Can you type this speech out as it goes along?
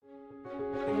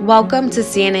Welcome to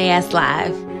CNAS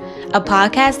Live, a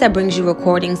podcast that brings you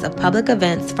recordings of public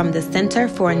events from the Center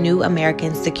for a New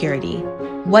American Security.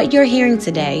 What you're hearing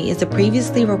today is a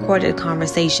previously recorded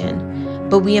conversation,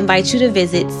 but we invite you to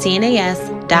visit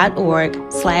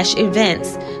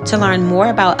cnas.org/events to learn more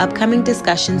about upcoming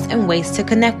discussions and ways to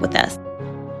connect with us.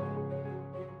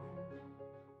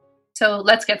 So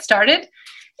let's get started.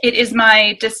 It is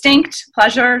my distinct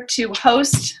pleasure to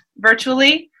host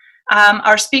virtually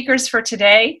our speakers for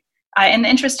today. In the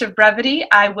interest of brevity,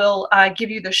 I will give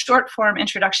you the short form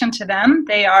introduction to them.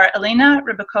 They are Elina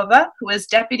Ribakova, who is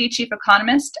Deputy Chief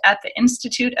Economist at the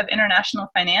Institute of International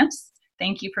Finance.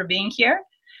 Thank you for being here.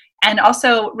 And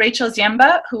also Rachel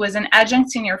Ziemba, who is an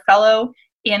Adjunct Senior Fellow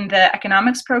in the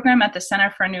Economics Program at the Center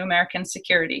for a New American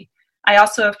Security. I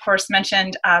also, of course,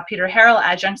 mentioned Peter Harrell,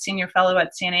 Adjunct Senior Fellow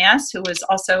at CNAS, who is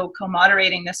also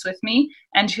co-moderating this with me,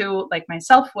 and who, like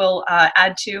myself, will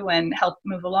add to and help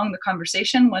move along the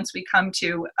conversation once we come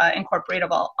to incorporate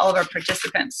all of our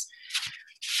participants.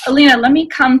 Elina, let me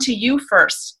come to you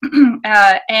first.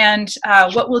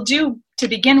 What we'll do to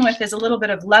begin with is a little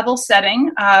bit of level setting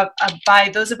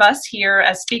by those of us here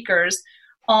as speakers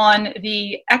on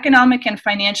the economic and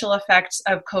financial effects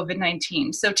of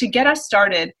COVID-19. So to get us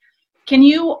started, can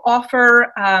you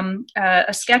offer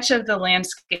a sketch of the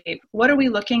landscape? What are we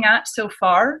looking at so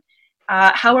far?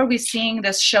 How are we seeing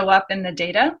this show up in the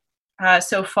data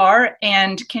so far?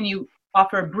 And can you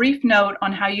offer a brief note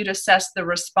on how you'd assess the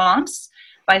response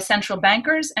by central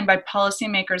bankers and by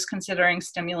policymakers considering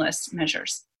stimulus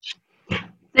measures?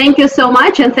 Thank you so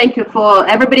much, and thank you for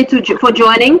everybody for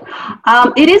joining.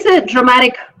 It is a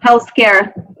dramatic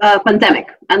healthcare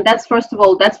pandemic, and that's, first of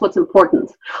all, that's what's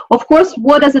important. Of course,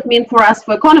 what does it mean for us,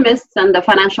 for economists and the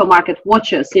financial market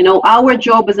watchers? You know, our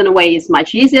job is, in a way, is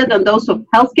much easier than those of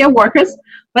healthcare workers,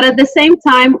 but at the same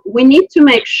time, we need to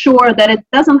make sure that it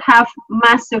doesn't have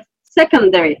massive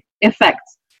secondary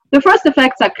effects. The first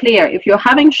effects are clear. If you're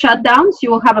having shutdowns, you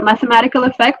will have a mathematical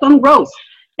effect on growth.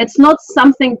 It's not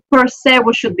something per se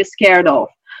we should be scared of.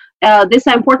 These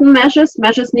are important measures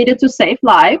needed to save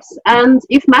lives. And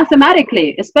if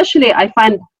mathematically, especially I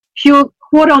find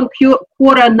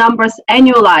quarter-on-quarter numbers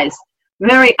annualized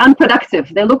very unproductive.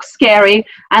 They look scary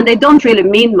and they don't really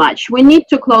mean much. We need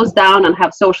to close down and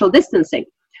have social distancing.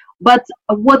 But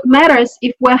what matters,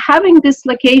 if we're having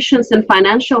dislocations in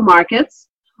financial markets,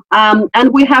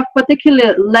 and we have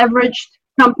particularly leveraged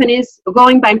companies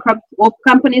going bankrupt, or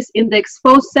companies in the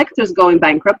exposed sectors going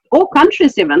bankrupt, or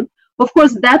countries even, of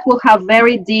course, that will have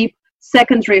very deep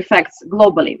secondary effects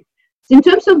globally. In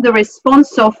terms of the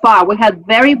response so far, we had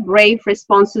very brave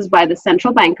responses by the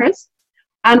central bankers,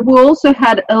 and we also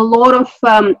had a lot of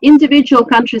individual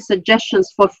country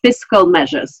suggestions for fiscal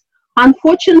measures.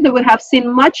 Unfortunately, we have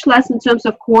seen much less in terms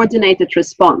of coordinated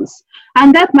response,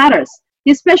 and that matters.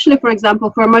 Especially, for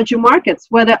example, for emerging markets,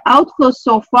 where the outflows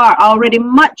so far are already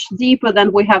much deeper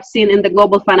than we have seen in the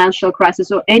global financial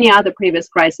crisis or any other previous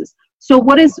crisis. So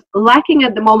what is lacking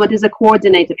at the moment is a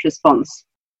coordinated response.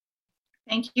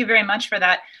 Thank you very much for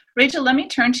that. Rachel, let me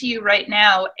turn to you right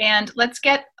now, and let's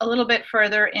get a little bit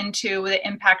further into the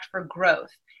impact for growth.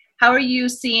 How are you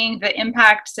seeing the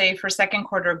impact, say, for second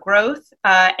quarter growth?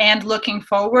 And looking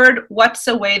forward, what's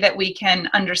a way that we can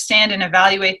understand and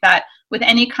evaluate that with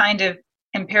any kind of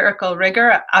empirical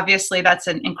rigor? Obviously, that's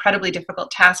an incredibly difficult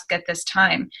task at this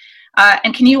time.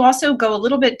 And can you also go a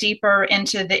little bit deeper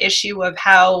into the issue of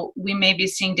how we may be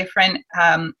seeing different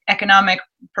economic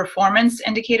performance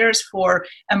indicators for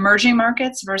emerging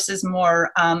markets versus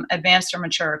more advanced or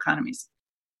mature economies?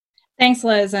 Thanks,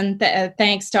 Liz, and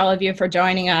thanks to all of you for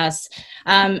joining us.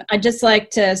 I'd just like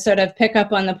to sort of pick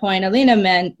up on the point Elina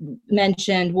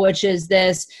mentioned, which is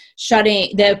this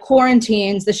shutting, the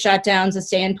quarantines, the shutdowns that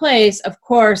stay in place, of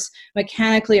course,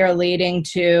 mechanically are leading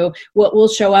to what will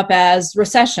show up as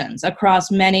recessions across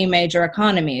many major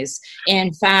economies.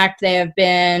 In fact, they have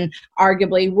been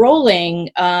arguably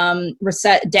rolling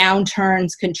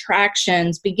downturns,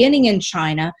 contractions, beginning in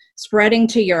China, spreading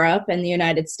to Europe and the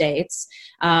United States,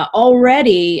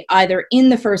 already either in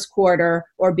the first quarter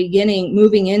or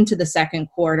moving into the second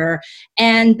quarter,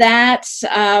 and those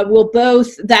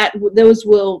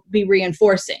will be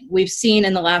reinforcing. We've seen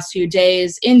in the last few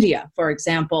days, India, for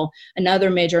example, another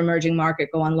major emerging market,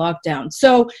 go on lockdown.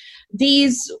 So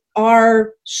these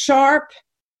are sharp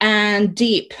and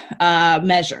deep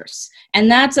measures. And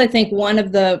that's, I think, one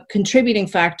of the contributing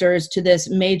factors to this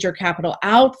major capital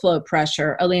outflow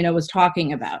pressure Elina was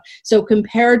talking about. So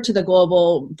compared to the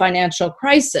global financial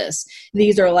crisis,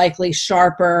 these are likely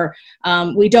sharper.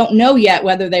 We don't know yet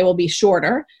whether they will be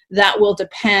shorter. That will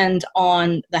depend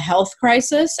on the health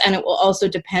crisis, and it will also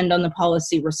depend on the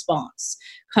policy response.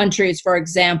 countries, for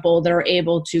example, that are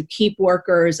able to keep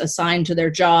workers assigned to their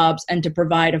jobs and to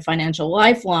provide a financial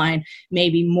lifeline may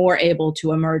be more able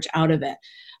to emerge out of it.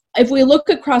 If we look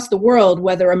across the world,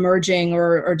 whether emerging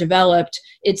or developed,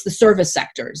 it's the service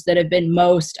sectors that have been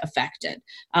most affected,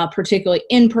 particularly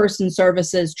in-person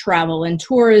services, travel and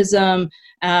tourism,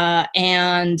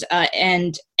 and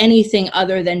anything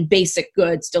other than basic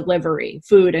goods delivery,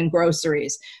 food and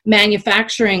groceries.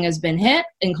 Manufacturing has been hit,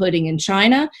 including in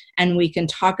China, and we can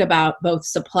talk about both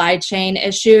supply chain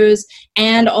issues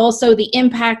and also the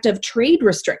impact of trade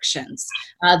restrictions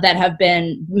that have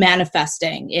been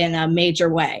manifesting in a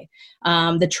major way.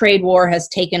 The trade war has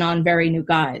taken on very new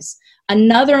guise.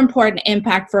 Another important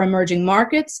impact for emerging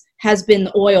markets has been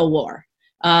the oil war.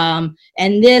 And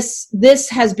this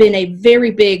has been a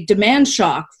very big demand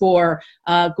shock for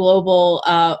global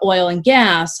oil and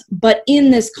gas. But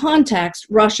in this context,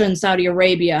 Russia and Saudi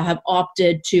Arabia have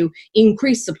opted to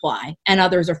increase supply, and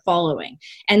others are following.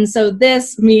 And so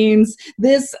this means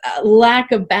this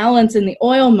lack of balance in the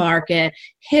oil market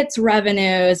hits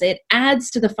revenues, it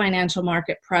adds to the financial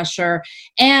market pressure,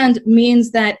 and means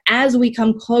that as we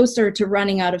come closer to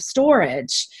running out of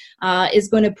storage, is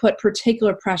going to put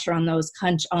particular pressure on those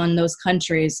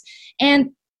countries. And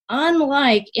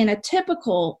unlike in a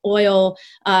typical oil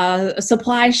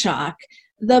supply shock,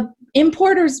 the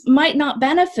importers might not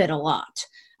benefit a lot.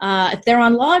 If they're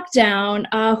on lockdown,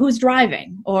 who's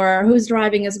driving or who's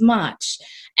driving as much?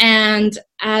 And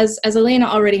as Elina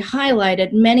already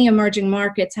highlighted, many emerging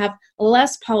markets have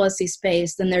less policy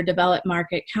space than their developed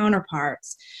market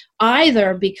counterparts,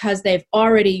 either because they've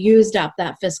already used up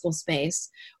that fiscal space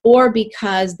or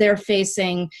because they're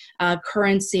facing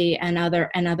currency and other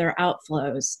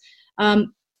outflows.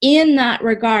 In that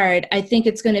regard, I think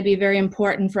it's going to be very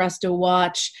important for us to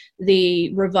watch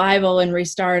the revival and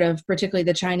restart of particularly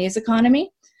the Chinese economy.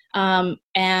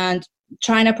 And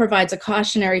China provides a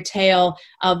cautionary tale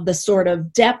of the sort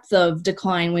of depth of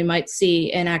decline we might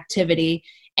see in activity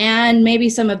and maybe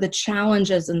some of the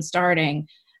challenges in starting.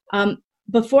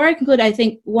 Before I conclude, I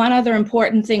think one other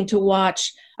important thing to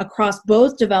watch across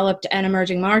both developed and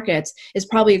emerging markets is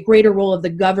probably a greater role of the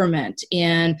government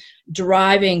in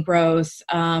driving growth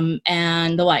and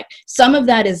the like. Some of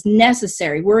that is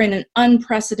necessary. We're in an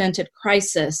unprecedented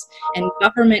crisis, and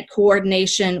government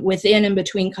coordination within and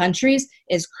between countries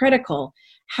is critical.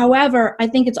 However, I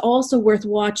think it's also worth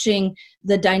watching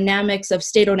the dynamics of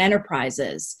state-owned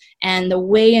enterprises and the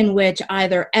way in which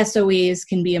either SOEs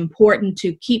can be important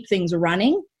to keep things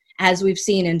running, as we've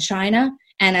seen in China,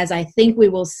 and as I think we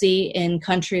will see in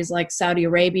countries like Saudi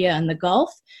Arabia and the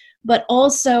Gulf, but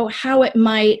also how it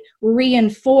might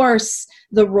reinforce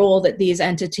the role that these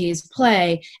entities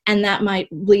play, and that might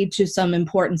lead to some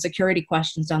important security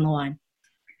questions down the line.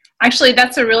 Actually,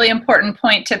 that's a really important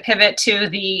point to pivot to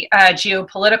the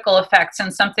geopolitical effects,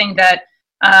 and something that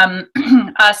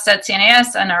us at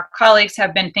CNAS and our colleagues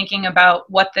have been thinking about,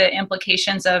 what the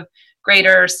implications of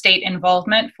greater state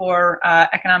involvement for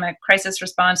economic crisis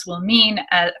response will mean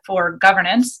for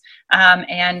governance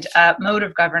and mode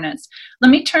of governance.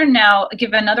 Let me turn now,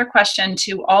 give another question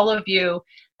to all of you,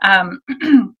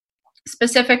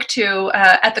 specific to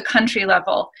at the country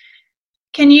level.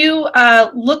 Can you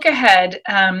look ahead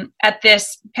at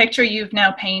this picture you've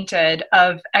now painted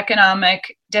of economic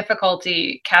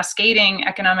difficulty, cascading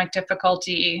economic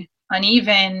difficulty,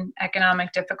 uneven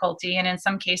economic difficulty, and in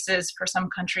some cases, for some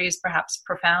countries, perhaps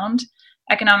profound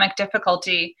economic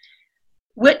difficulty?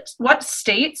 What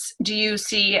states do you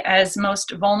see as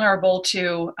most vulnerable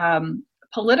to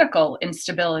political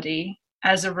instability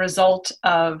as a result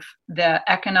of the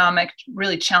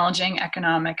really challenging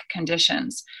economic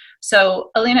conditions? So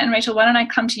Elina and Rachel, why don't I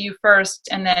come to you first,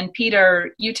 and then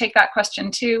Peter, you take that question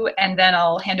too, and then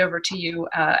I'll hand over to you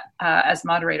as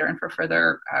moderator and for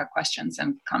further questions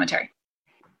and commentary.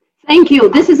 Thank you.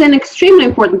 This is an extremely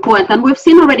important point, and we've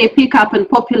seen already a pickup in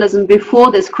populism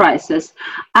before this crisis.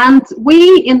 And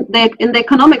we in the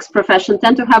economics profession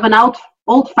tend to have an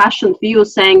old-fashioned view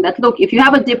saying that, look, if you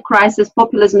have a deep crisis,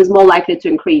 populism is more likely to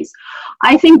increase.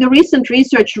 I think the recent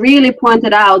research really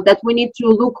pointed out that we need to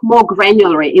look more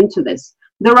granularly into this.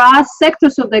 There are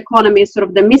sectors of the economy, sort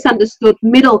of the misunderstood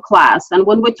middle class, and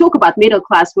when we talk about middle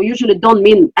class, we usually don't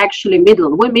mean actually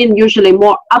middle. We mean usually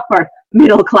more upper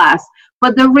middle class.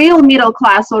 But the real middle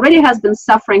class already has been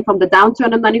suffering from the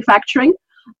downturn in manufacturing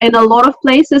in a lot of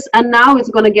places, and now it's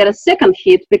going to get a second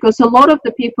hit because a lot of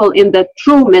the people in the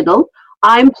true middle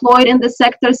are employed in the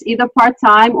sectors either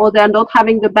part-time or they're not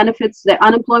having the benefits, the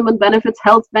unemployment benefits,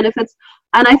 health benefits.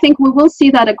 And I think we will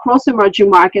see that across emerging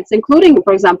markets, including,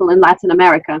 for example, in Latin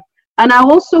America. And I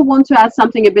also want to add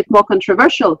something a bit more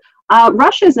controversial.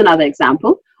 Russia is another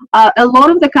example. A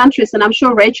lot of the countries, and I'm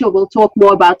sure Rachel will talk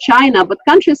more about China, but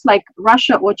countries like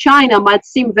Russia or China might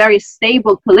seem very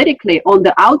stable politically on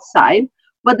the outside,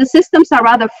 but the systems are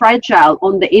rather fragile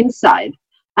on the inside.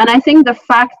 And I think the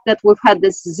fact that we've had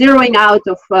this zeroing out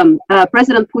of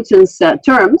President Putin's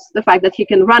terms, the fact that he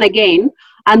can run again,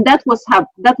 and that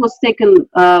was taken,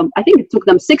 I think it took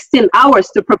them 16 hours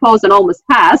to propose and almost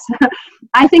pass.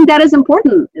 I think that is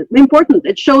important.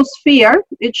 It shows fear.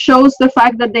 It shows the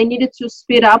fact that they needed to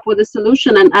speed up with a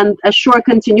solution and assure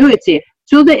continuity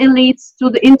to the elites,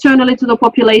 internally to the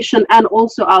population, and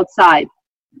also outside.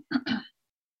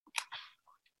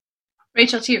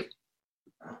 Rachel, to you.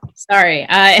 Sorry,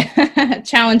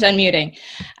 challenge unmuting,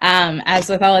 as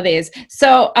with all of these.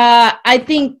 So I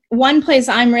think one place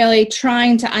I'm really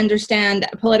trying to understand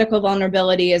political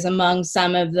vulnerability is among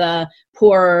some of the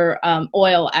poor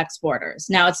oil exporters.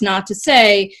 Now, it's not to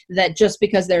say that just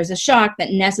because there's a shock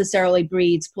that necessarily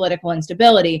breeds political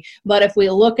instability, but if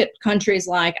we look at countries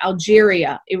like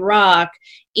Algeria, Iraq,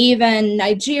 even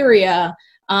Nigeria,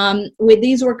 many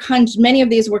of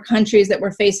these were countries that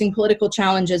were facing political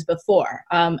challenges before.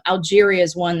 Algeria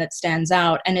is one that stands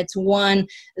out, and it's one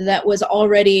that was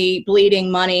already bleeding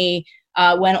money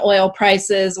when oil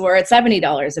prices were at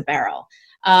 $70 a barrel.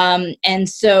 And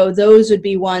so those would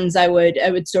be ones I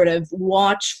would sort of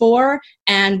watch for,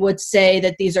 and would say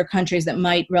that these are countries that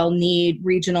might well need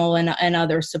regional and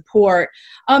other support.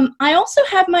 I also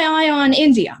have my eye on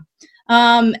India.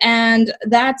 And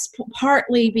that's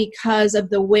partly because of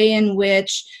the way in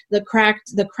which the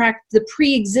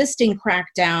pre-existing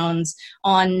crackdowns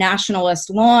on nationalist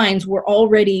lines were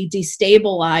already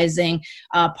destabilizing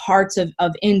parts of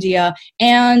India.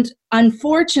 And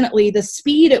unfortunately, the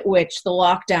speed at which the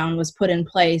lockdown was put in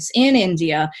place in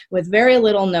India, with very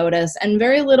little notice and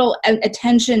very little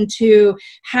attention to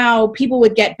how people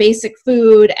would get basic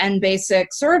food and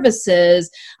basic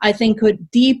services, I think could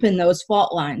deepen those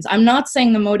fault lines. I'm not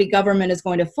saying the Modi government is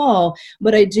going to fall,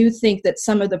 but I do think that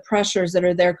some of the pressures that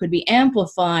are there could be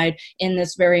amplified in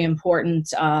this very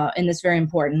important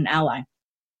ally.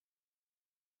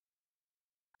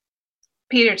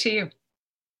 Peter, to you.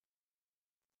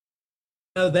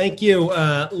 Thank you,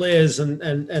 Liz,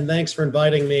 and thanks for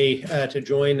inviting me to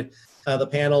join the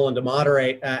panel and to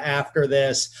moderate after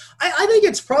this. I think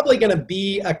it's probably going to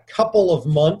be a couple of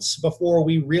months before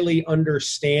we really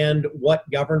understand what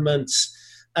governments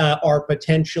are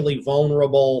potentially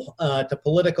vulnerable to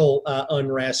political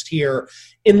unrest here,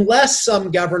 unless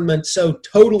some government so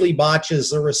totally botches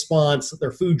the response that there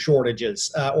are food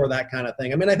shortages or that kind of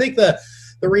thing. I mean, I think the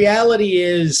reality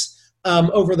is,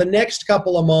 over the next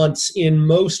couple of months, in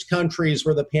most countries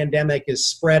where the pandemic is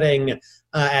spreading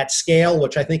at scale,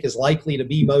 which I think is likely to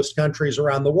be most countries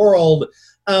around the world,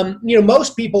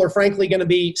 most people are frankly going to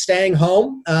be staying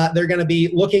home. They're going to be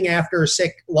looking after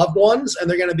sick loved ones, and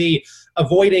they're going to be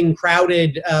avoiding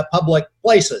crowded public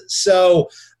places. So,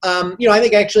 I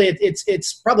think actually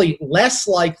it's probably less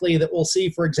likely that we'll see,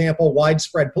 for example,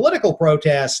 widespread political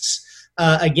protests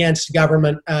against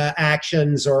government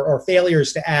actions or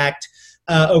failures to act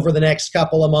over the next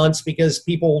couple of months, because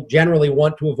people generally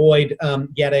want to avoid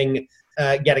getting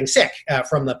sick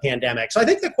from the pandemic. So I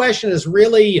think the question is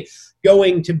really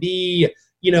going to be,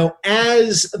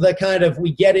 as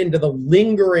we get into the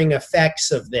lingering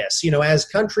effects of this, as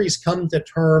countries come to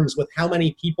terms with how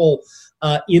many people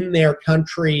in their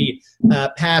country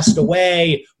passed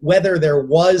away, whether there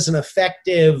was an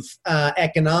effective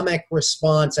economic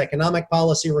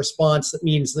policy response that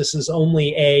means this is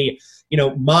only a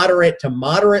moderate to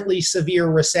moderately severe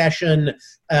recession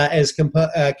as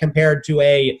compared to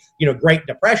a Great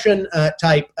Depression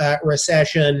type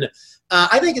recession.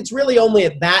 I think it's really only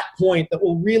at that point that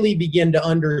we'll really begin to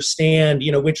understand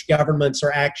which governments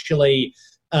are actually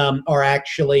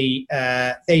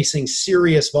facing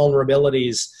serious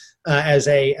vulnerabilities as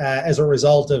a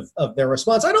result of their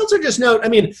response. I'd also just note,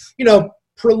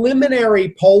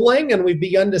 preliminary polling, and we've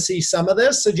begun to see some of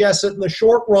this, suggests that in the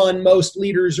short run, most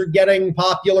leaders are getting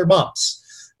popular bumps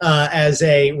as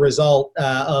a result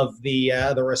of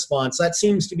the response. That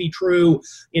seems to be true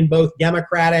in both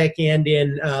democratic and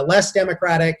in less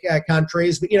democratic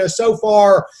countries. But so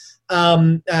far,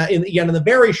 in the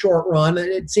very short run,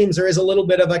 it seems there is a little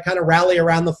bit of a kind of rally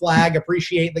around the flag,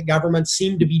 appreciate that governments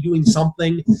seem to be doing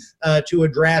something to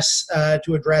address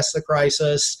the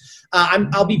crisis.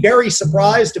 I'll be very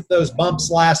surprised if those bumps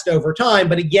last over time,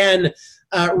 but again,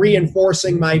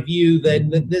 reinforcing my view that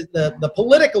the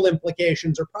political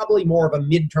implications are probably more of a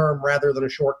midterm rather than a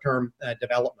short-term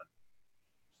development.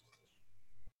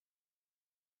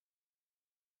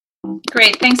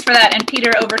 Great, thanks for that. And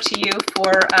Peter, over to you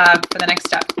for the next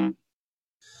step.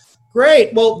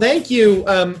 Great. Well, thank you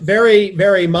very,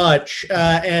 very much.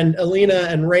 And Elina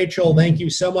and Rachel, thank you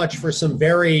so much for some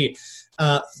very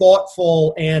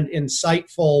thoughtful and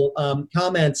insightful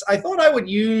comments. I thought I would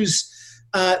use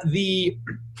the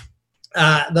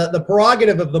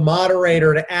prerogative of the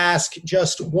moderator to ask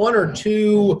just one or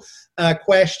two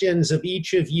questions of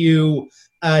each of you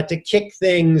to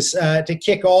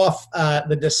kick off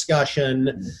the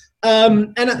discussion.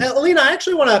 And Elina, I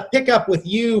actually want to pick up with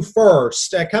you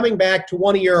first, coming back to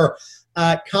one of your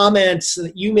comments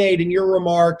that you made in your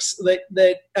remarks that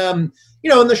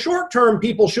in the short term,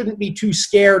 people shouldn't be too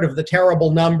scared of the terrible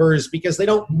numbers because they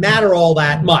don't matter all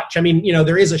that much. I mean,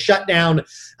 there is a shutdown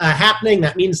happening.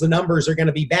 That means the numbers are going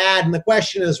to be bad. And the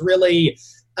question is really,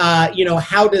 how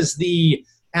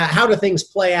do things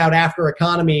play out after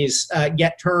economies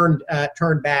get turned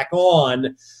back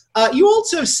on? You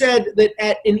also said that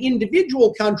at an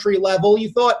individual country level, you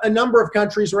thought a number of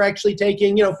countries were actually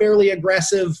taking, fairly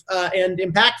aggressive and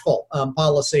impactful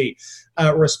policy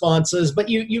responses. But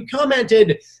you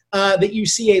commented that you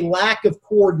see a lack of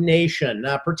coordination,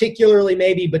 particularly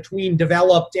maybe between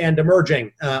developed and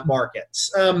emerging markets.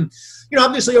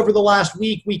 Obviously over the last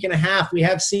week and a half, we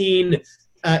have seen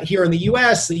here in the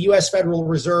U.S. Federal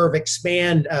Reserve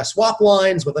expand swap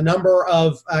lines with a number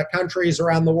of countries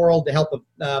around the world to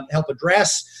help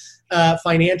address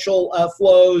financial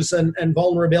flows and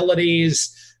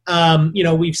vulnerabilities.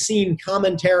 We've seen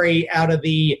commentary out of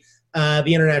the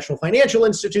international financial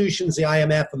institutions, the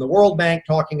IMF and the World Bank,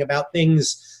 talking about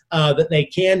things that they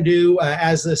can do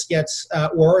as this gets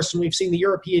worse. And we've seen the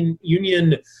European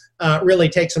Union really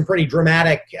take some pretty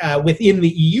dramatic within the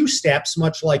EU steps,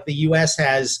 much like the U.S.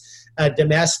 has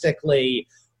domestically.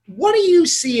 What do you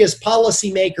see as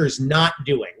policymakers not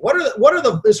doing? What are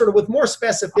the sort of, with more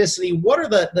specificity, what are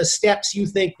the steps you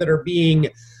think that are being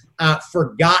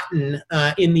forgotten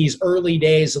in these early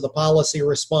days of the policy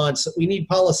response that we need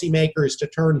policymakers to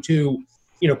turn to,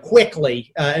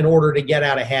 quickly in order to get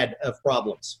out ahead of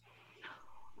problems?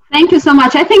 Thank you so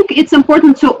much. I think it's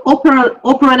important to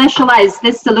operationalize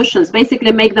these solutions,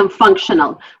 basically make them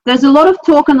functional. There's a lot of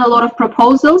talk and a lot of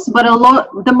proposals, but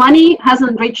the money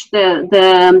hasn't reached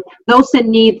those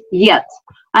in need yet.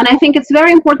 And I think it's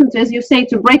very important, as you say,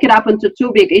 to break it up into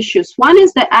two big issues. One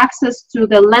is the access to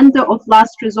the lender of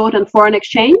last resort and foreign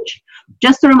exchange.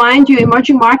 Just to remind you,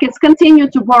 emerging markets continue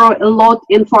to borrow a lot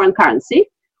in foreign currency,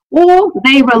 or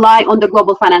they rely on the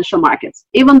global financial markets.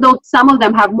 Even though some of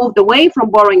them have moved away from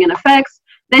borrowing in FX,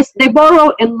 they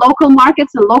borrow in local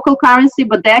markets and local currency,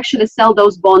 but they actually sell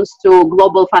those bonds to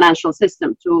global financial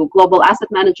system, to global asset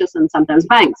managers and sometimes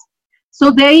banks. So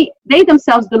they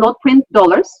themselves do not print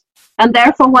dollars, and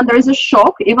therefore when there is a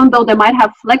shock, even though they might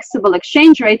have flexible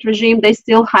exchange rate regime, they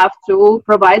still have to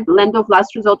provide lender of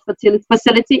last resort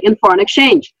facility in foreign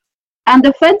exchange. And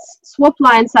the Fed's swap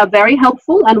lines are very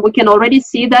helpful, and we can already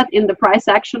see that in the price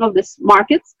action of these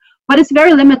markets, but it's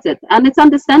very limited, and it's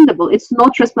understandable. It's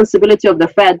not responsibility of the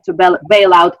Fed to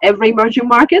bail out every emerging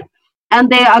market, and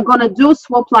they are going to do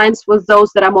swap lines with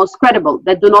those that are most credible,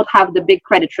 that do not have the big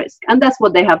credit risk, and that's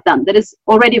what they have done. That is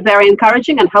already very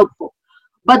encouraging and helpful.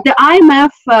 But the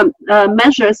IMF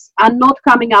measures are not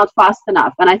coming out fast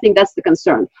enough, and I think that's the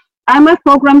concern. IMF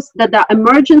programs, that the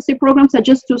emergency programs, are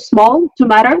just too small to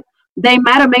matter. They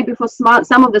matter maybe for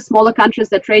some of the smaller countries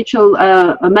that Rachel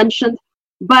mentioned,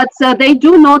 but they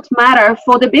do not matter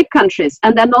for the big countries,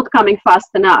 and they're not coming fast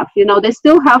enough. They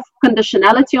still have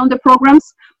conditionality on the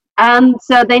programs, and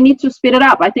they need to speed it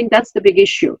up. I think that's the big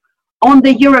issue. On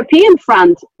the European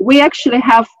front, we actually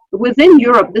have within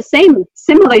Europe the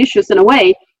similar issues in a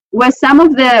way, where some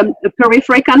of the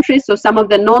periphery countries or some of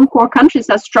the non-core countries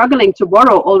are struggling to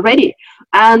borrow already.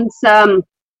 And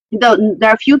there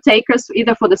are few takers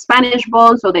either for the Spanish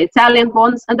bonds or the Italian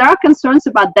bonds, and there are concerns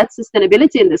about debt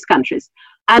sustainability in these countries.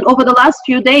 And over the last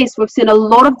few days, we've seen a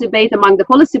lot of debate among the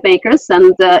policymakers,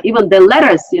 and even the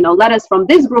letters from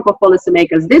this group of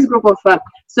policymakers, this group of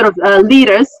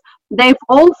leaders, they've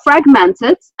all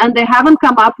fragmented, and they haven't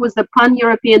come up with a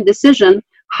pan-European decision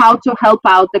how to help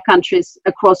out the countries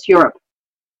across Europe.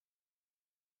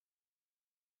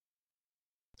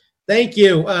 Thank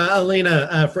you,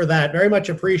 Elina, for that. Very much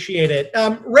appreciate it.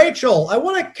 Rachel, I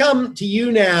want to come to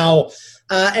you now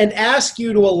and ask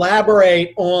you to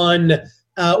elaborate on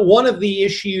one of the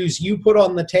issues you put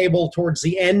on the table towards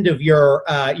the end of your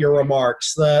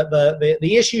remarks,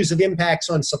 the issues of impacts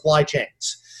on supply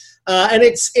chains. And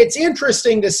it's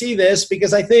interesting to see this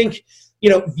because I think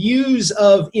views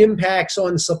of impacts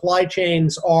on supply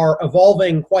chains are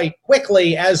evolving quite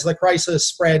quickly as the crisis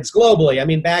spreads globally. I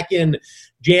mean, back in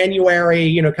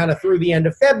January, kind of through the end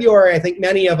of February, I think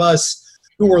many of us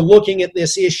who were looking at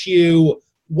this issue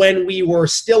when we were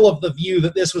still of the view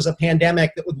that this was a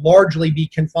pandemic that would largely be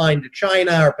confined to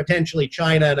China or potentially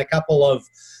China and a couple of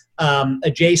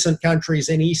adjacent countries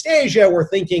in East Asia, were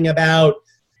thinking about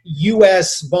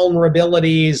U.S.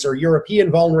 vulnerabilities or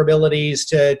European vulnerabilities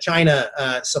to China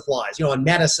supplies, on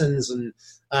medicines and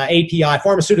API,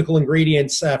 pharmaceutical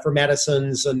ingredients for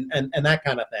medicines and that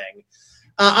kind of thing.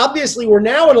 Obviously, we're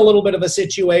now in a little bit of a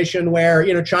situation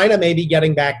where, China may be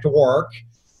getting back to work.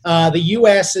 The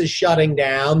U.S. is shutting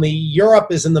down.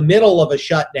 Europe is in the middle of a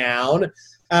shutdown.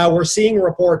 We're seeing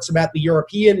reports about the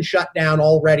European shutdown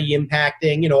already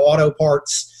impacting, auto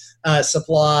parts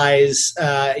supplies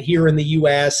here in the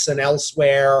U.S. and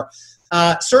elsewhere.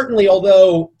 Certainly,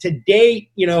 although to date,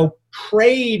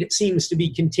 trade seems to be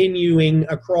continuing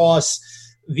across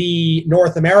the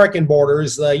North American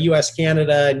borders, the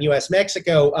U.S.-Canada and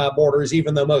U.S.-Mexico borders,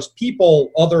 even though most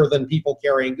people, other than people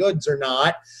carrying goods, are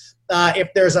not. If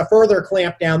there's a further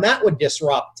clampdown, that would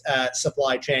disrupt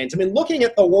supply chains. I mean, looking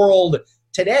at the world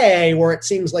today, where it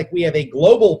seems like we have a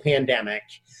global pandemic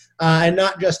and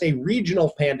not just a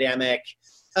regional pandemic,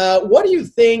 what do you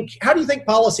think? How do you think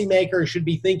policymakers should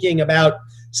be thinking about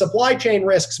supply chain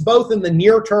risks, both in the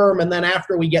near term and then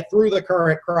after we get through the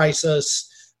current crisis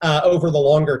over the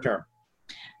longer term?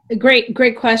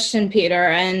 Great question, Peter.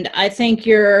 And I think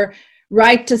you're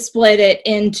right to split it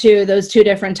into those two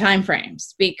different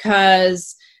timeframes,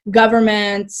 because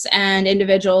governments and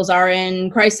individuals are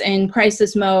in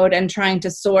crisis mode and trying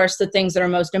to source the things that are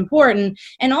most important,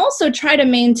 and also try to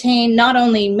maintain not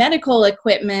only medical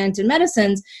equipment and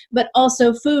medicines, but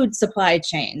also food supply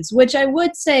chains, which I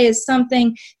would say is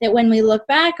something that when we look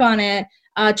back on it,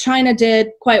 China did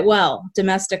quite well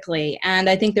domestically. And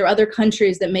I think there are other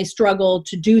countries that may struggle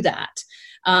to do that.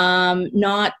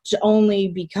 Not only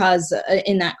because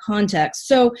in that context.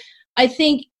 So I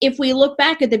think if we look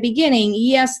back at the beginning,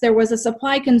 yes, there was a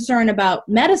supply concern about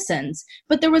medicines,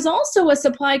 but there was also a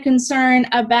supply concern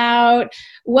about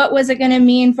what was it going to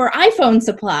mean for iPhone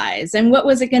supplies and what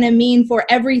was it going to mean for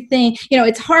everything.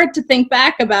 It's hard to think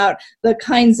back about the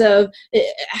kinds of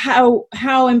how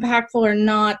impactful or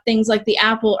not things like the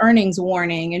Apple earnings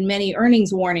warning and many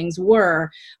earnings warnings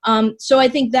were. So I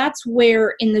think that's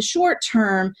where in the short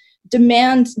term,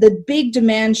 the big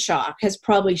demand shock has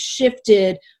probably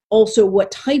shifted also what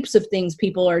types of things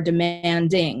people are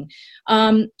demanding.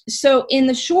 So in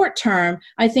the short term,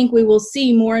 I think we will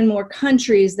see more and more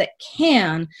countries that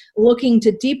can looking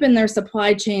to deepen their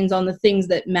supply chains on the things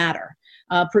that matter,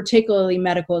 particularly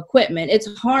medical equipment. It's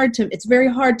very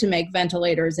hard to make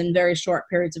ventilators in very short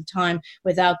periods of time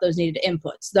without those needed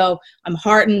inputs, though I'm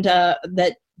heartened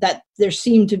that there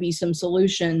seem to be some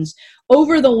solutions.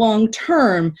 Over the long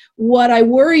term, what I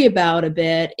worry about a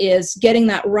bit is getting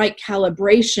that right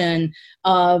calibration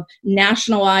of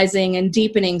nationalizing and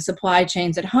deepening supply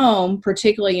chains at home,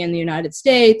 particularly in the United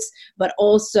States, but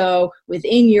also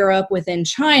within Europe, within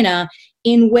China,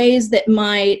 in ways that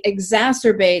might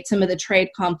exacerbate some of the trade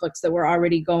conflicts that were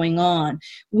already going on.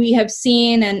 We have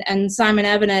seen, and Simon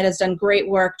Evenet has done great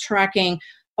work tracking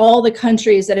all the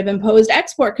countries that have imposed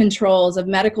export controls of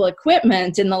medical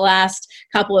equipment in the last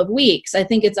couple of weeks. I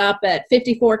think it's up at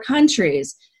 54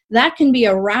 countries. That can be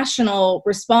a rational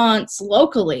response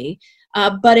locally,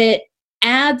 but it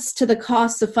adds to the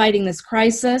costs of fighting this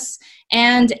crisis,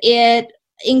 and it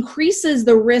increases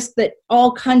the risk that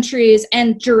all countries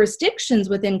and jurisdictions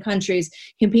within countries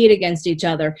compete against each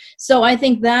other. So I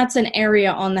think that's an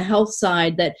area on the health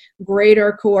side that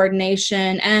greater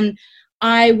coordination, and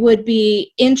I would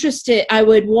be interested. I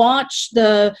would watch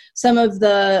some of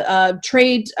the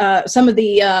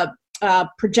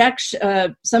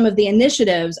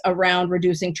initiatives around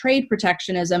reducing trade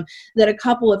protectionism that a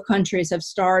couple of countries have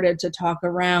started to talk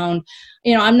around.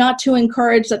 I'm not too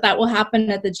encouraged that will happen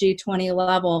at the G20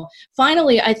 level.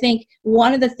 Finally, I think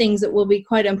one of the things that will be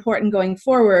quite important going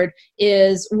forward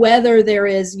is whether there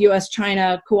is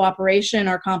U.S.-China cooperation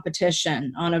or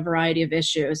competition on a variety of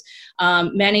issues.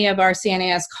 Many of our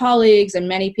CNAS colleagues and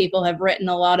many people have written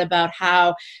a lot about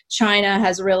how China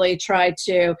has really tried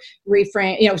to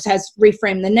has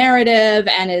reframed the narrative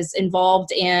and is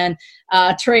involved in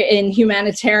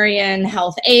humanitarian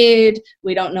health aid.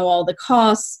 We don't know all the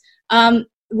costs.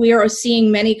 We are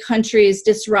seeing many countries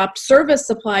disrupt service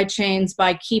supply chains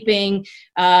by keeping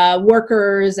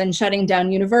workers and shutting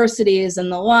down universities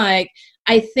and the like.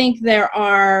 I think there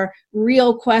are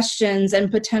real questions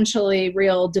and potentially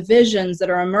real divisions that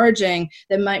are emerging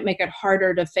that might make it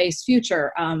harder to face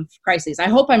future crises. I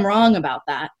hope I'm wrong about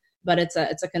that, but it's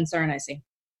a concern I see.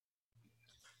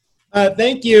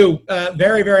 Thank you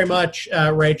very, very much,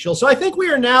 Rachel. So I think we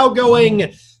are now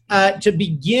going to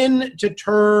begin to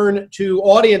turn to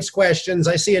audience questions.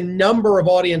 I see a number of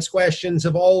audience questions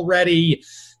have already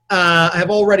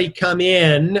come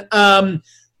in.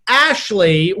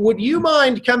 Ashley, would you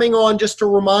mind coming on just to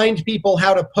remind people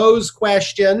how to pose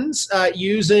questions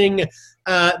using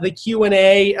the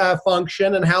Q&A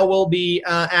function and how we'll be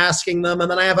asking them? And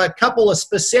then I have a couple of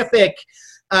specific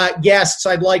guests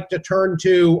I'd like to turn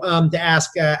to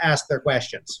ask their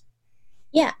questions.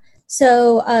 Yeah.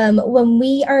 So when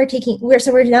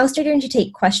we're now starting to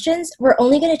take questions. We're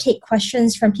only going to take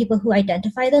questions from people who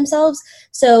identify themselves.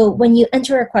 So when you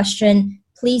enter a question,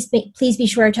 please be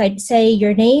sure to say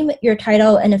your name, your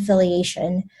title, and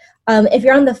affiliation. If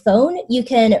you're on the phone, you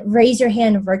can raise your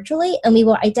hand virtually, and we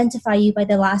will identify you by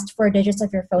the last 4 digits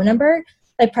of your phone number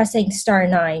by pressing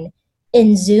 *9.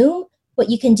 In Zoom, what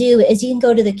you can do is you can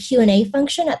go to the Q&A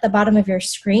function at the bottom of your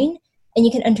screen, and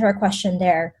you can enter a question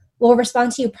there. We'll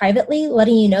respond to you privately,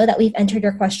 letting you know that we've entered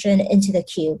your question into the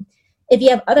queue. If you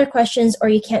have other questions or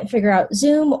you can't figure out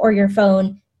Zoom or your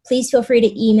phone, please feel free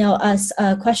to email us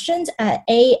questions at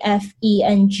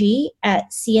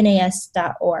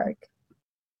afeng@cnas.org.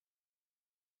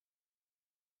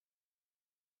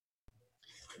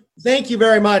 Thank you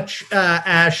very much,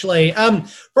 Ashley.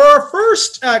 For our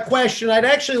first question, I'd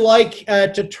actually like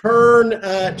to turn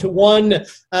to one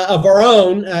of our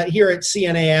own here at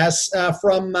CNAS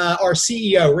from our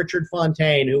CEO, Richard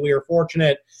Fontaine, who we are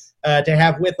fortunate to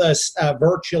have with us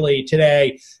virtually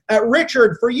today.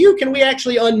 Richard, for you, can we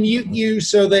actually unmute you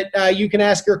so that you can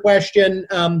ask your question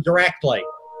directly?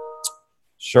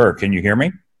 Sure. Can you hear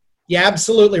me? Yeah,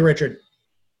 absolutely, Richard.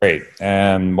 Great.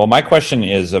 Well, my question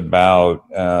is about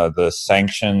the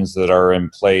sanctions that are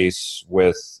in place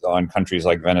on countries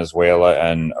like Venezuela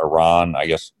and Iran. I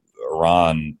guess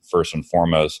Iran, first and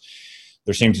foremost.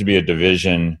 There seems to be a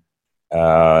division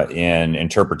in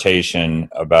interpretation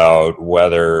about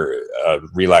whether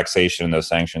relaxation of those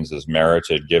sanctions is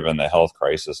merited given the health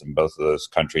crisis in both of those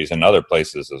countries and other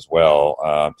places as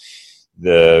well.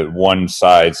 The one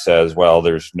side says, well,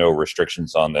 there's no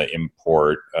restrictions on the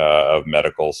import of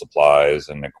medical supplies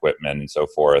and equipment and so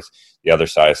forth. The other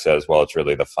side says, well, it's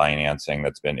really the financing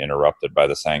that's been interrupted by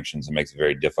the sanctions. It makes it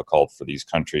very difficult for these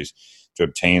countries to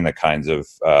obtain the kinds of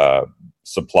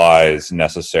supplies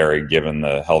necessary given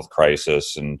the health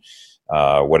crisis and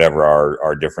whatever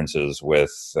our differences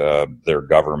with their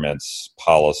government's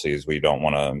policies. We don't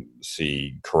want to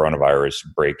see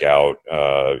coronavirus break out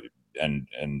and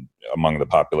among the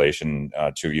population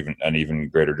to an even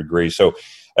greater degree. So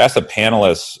I asked the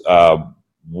panelists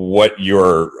what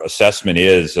your assessment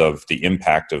is of the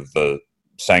impact of the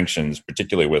sanctions,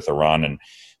 particularly with Iran and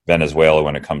Venezuela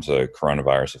when it comes to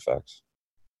coronavirus effects.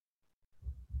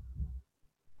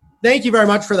 Thank you very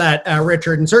much for that,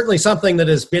 Richard, and certainly something that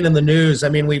has been in the news. I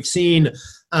mean, we've seen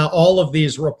all of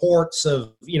these reports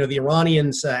of, the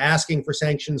Iranians asking for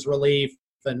sanctions relief,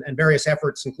 and various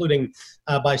efforts, including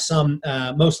by some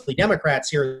mostly Democrats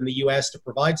here in the U.S. to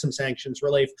provide some sanctions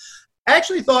relief. I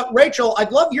actually thought, Rachel,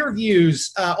 I'd love your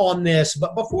views on this.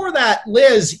 But before that,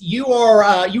 Liz, you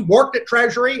worked at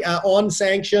Treasury on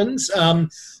sanctions.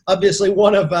 Obviously,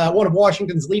 one of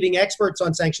Washington's leading experts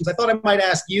on sanctions. I thought I might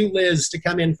ask you, Liz, to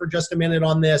come in for just a minute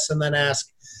on this, and then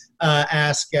ask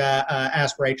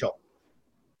Rachel.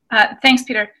 Thanks,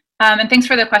 Peter, and thanks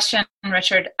for the question,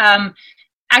 Richard.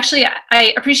 Actually,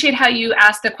 I appreciate how you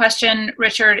asked the question,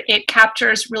 Richard. It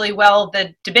captures really well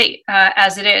the debate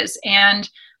as it is, and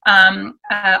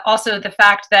also the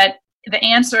fact that the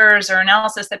answers or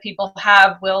analysis that people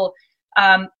have will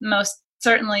most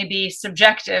certainly be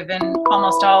subjective in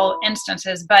almost all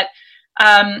instances. But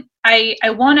I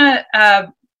want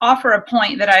to offer a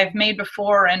point that I've made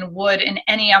before and would in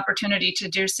any opportunity to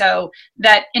do so,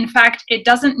 that in fact it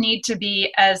doesn't need to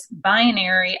be as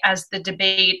binary as the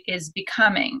debate is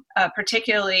becoming,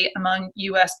 particularly among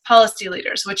US policy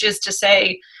leaders, which is to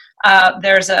say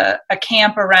there's a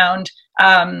camp around,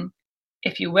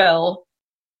 if you will,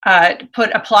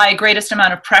 apply greatest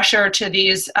amount of pressure to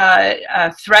these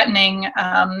threatening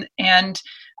and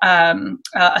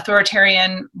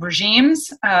authoritarian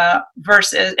regimes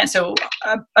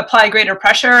apply greater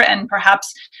pressure and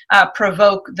perhaps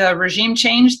provoke the regime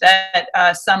change that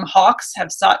some hawks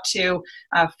have sought to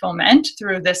foment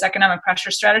through this economic pressure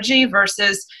strategy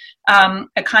versus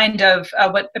a kind of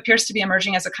what appears to be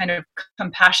emerging as a kind of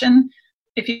compassion,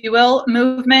 if you will,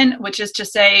 movement, which is to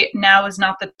say now is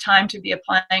not the time to be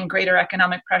applying greater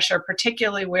economic pressure,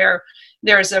 particularly where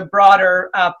there's a broader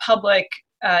public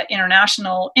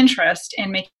international interest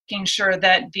in making sure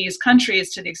that these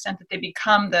countries, to the extent that they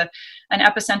become an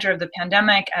epicenter of the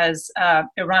pandemic, as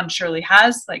Iran surely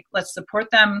has, like, let's support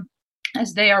them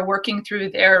as they are working through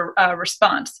their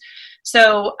response.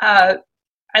 So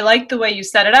I like the way you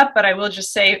set it up, but I will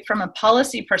just say from a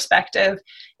policy perspective,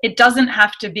 it doesn't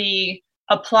have to be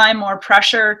apply more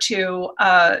pressure to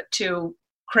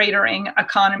cratering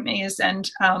economies and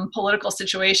political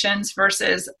situations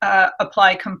versus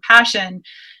apply compassion.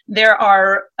 There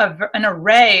are an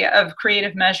array of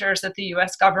creative measures that the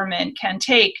U.S. government can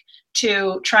take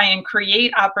to try and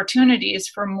create opportunities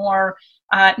for more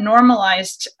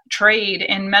normalized trade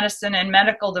in medicine and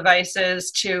medical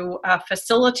devices, to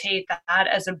facilitate that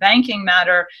as a banking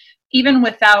matter, even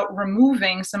without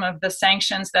removing some of the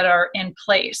sanctions that are in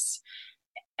place.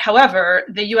 However,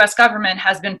 the U.S. government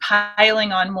has been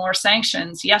piling on more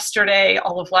sanctions yesterday,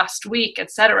 all of last week, et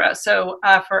cetera. So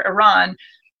for Iran,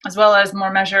 as well as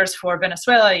more measures for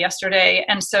Venezuela yesterday.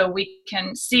 And so we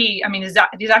can see, I mean,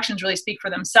 these actions really speak for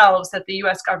themselves, that the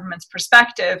U.S. government's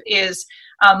perspective is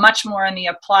much more in the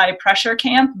apply pressure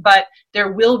camp, but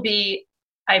there will be,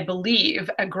 I believe,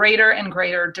 a greater and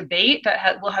greater debate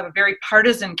that will have a very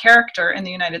partisan character in the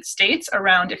United States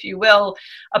around, if you will,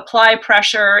 apply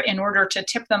pressure in order to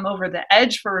tip them over the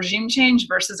edge for regime change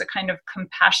versus a kind of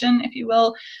compassion, if you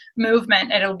will,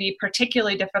 movement. It'll be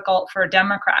particularly difficult for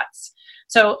Democrats.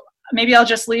 So maybe I'll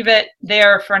just leave it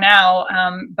there for now,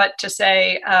 but to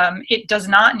say it does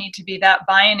not need to be that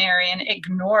binary and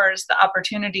ignores the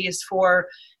opportunities for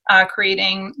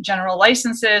creating general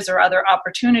licenses or other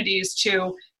opportunities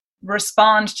to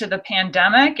respond to the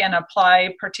pandemic and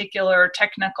apply particular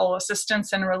technical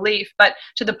assistance and relief. But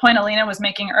to the point Elina was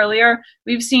making earlier,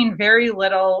 we've seen very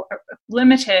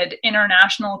limited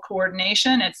international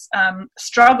coordination. It's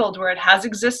struggled where it has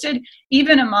existed,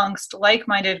 even amongst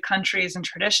like-minded countries and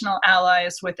traditional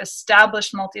allies with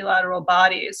established multilateral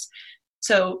bodies.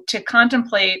 So to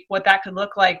contemplate what that could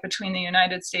look like between the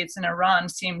United States and Iran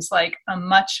seems like a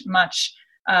much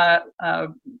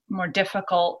more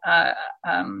difficult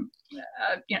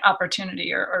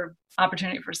opportunity or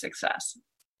opportunity for success.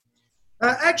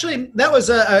 Actually, that was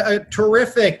a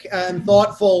terrific and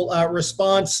thoughtful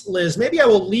response, Liz. Maybe I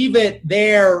will leave it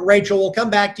there. Rachel, we'll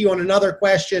come back to you on another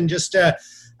question just to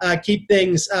keep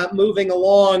things moving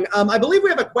along. I believe we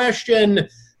have a question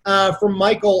from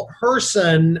Michael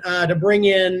Herson to bring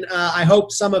in, I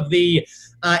hope, some of the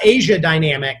Asia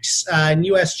dynamics and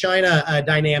U.S.-China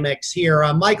dynamics here.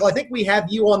 Michael, I think we have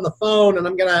you on the phone, and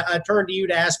I'm going to turn to you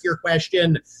to ask your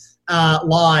question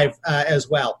live as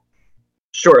well.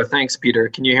 Sure. Thanks, Peter.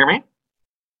 Can you hear me?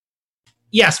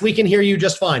 Yes, we can hear you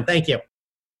just fine. Thank you.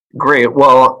 Great.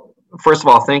 Well, first of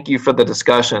all, thank you for the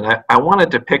discussion. I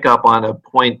wanted to pick up on a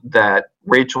point that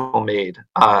Rachel made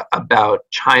about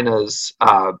China's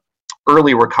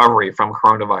early recovery from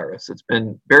coronavirus. It's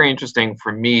been very interesting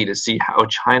for me to see how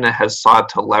China has sought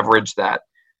to leverage that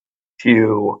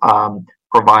to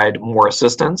provide more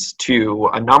assistance to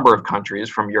a number of countries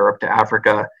from Europe to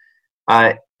Africa,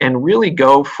 and really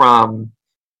go from,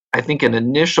 I think, an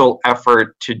initial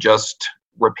effort to just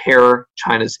repair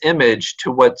China's image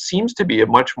to what seems to be a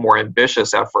much more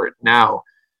ambitious effort now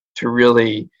to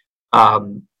really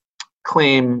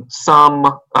claim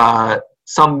some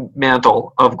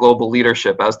mantle of global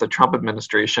leadership as the Trump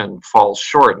administration falls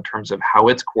short in terms of how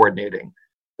it's coordinating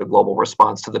the global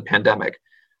response to the pandemic.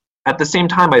 At the same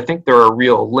time, I think there are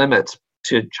real limits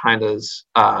to China's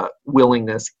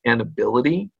willingness and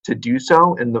ability to do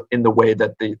so in the way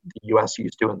that the U.S.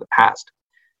 used to in the past.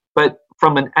 But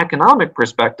from an economic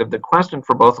perspective, the question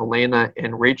for both Elina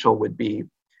and Rachel would be,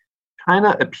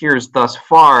 China appears thus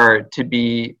far to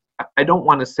be, I don't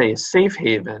want to say a safe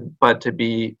haven, but to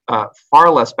be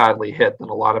far less badly hit than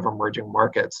a lot of emerging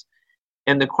markets.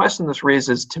 And the question this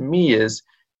raises to me is,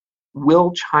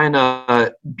 will China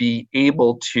be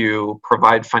able to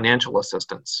provide financial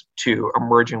assistance to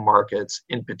emerging markets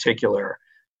in particular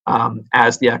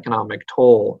as the economic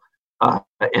toll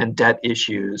and debt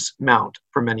issues mount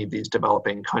for many of these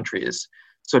developing countries?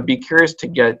 So I'd be curious to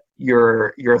get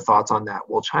your thoughts on that.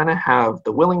 Will China have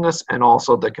the willingness and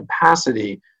also the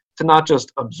capacity to not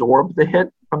just absorb the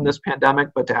hit from this pandemic,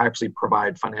 but to actually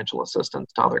provide financial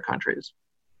assistance to other countries?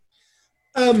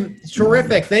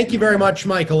 Terrific. Thank you very much,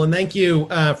 Michael, and thank you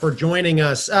for joining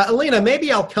us. Elina,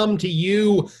 maybe I'll come to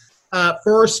you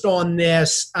first on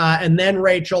this, and then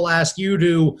Rachel, ask you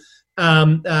to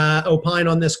opine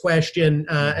on this question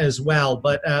as well.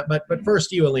 But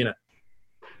first, you, Elina.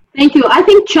 Thank you. I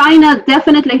think China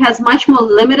definitely has much more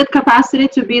limited capacity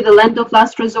to be the land of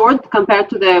last resort compared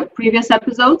to the previous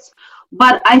episodes.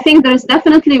 But I think there's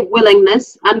definitely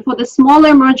willingness, and for the smaller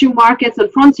emerging markets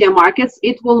and frontier markets,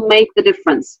 it will make the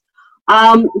difference.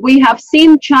 We have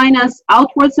seen China's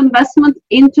outwards investment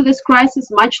into this crisis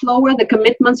much lower. The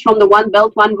commitments from the One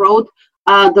Belt, One Road,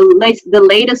 the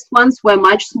latest ones were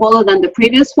much smaller than the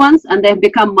previous ones, and they've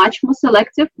become much more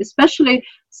selective, especially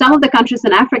some of the countries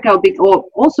in Africa, or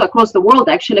also across the world,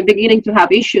 actually beginning to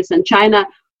have issues, and China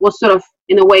was sort of,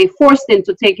 in a way, forced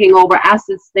into taking over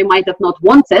assets they might have not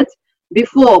wanted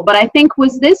before. But I think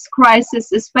with this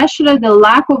crisis, especially the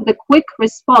lack of the quick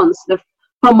response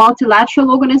from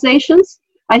multilateral organizations,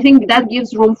 I think that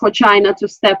gives room for China to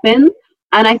step in.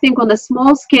 And I think on a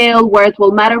small scale where it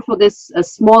will matter for this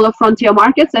smaller frontier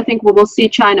markets, I think we will see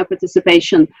China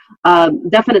participation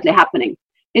definitely happening.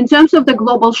 In terms of the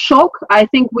global shock, I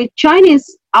think with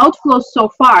Chinese outflows so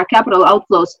far, capital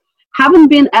outflows, haven't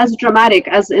been as dramatic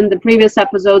as in the previous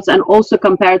episodes and also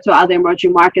compared to other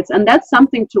emerging markets. And that's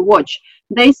something to watch.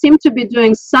 They seem to be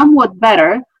doing somewhat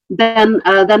better than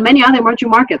many other emerging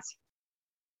markets.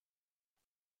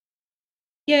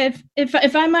 Yeah,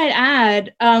 if I might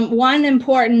add, one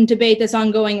important debate that's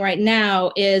ongoing right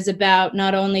now is about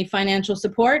not only financial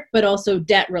support, but also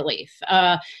debt relief.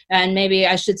 And maybe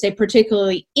I should say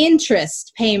particularly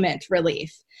interest payment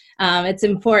relief. It's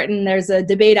important. There's a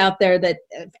debate out there that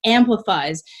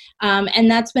amplifies, and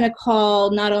that's been a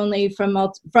call not only from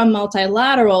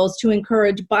multilaterals to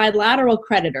encourage bilateral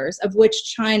creditors, of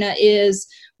which China is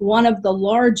one of the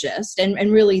largest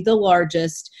and really the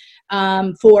largest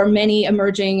for many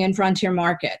emerging and frontier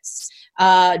markets.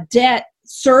 Debt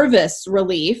service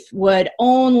relief would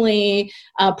only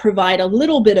provide a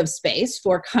little bit of space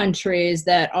for countries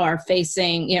that are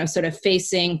facing,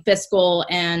 facing fiscal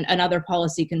and other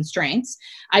policy constraints.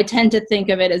 I tend to think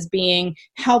of it as being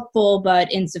helpful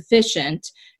but insufficient.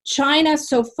 China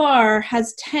so far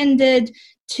has tended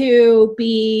to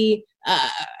be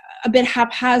a bit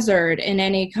haphazard in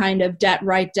any kind of debt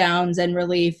write-downs and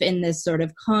relief in this sort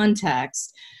of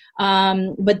context.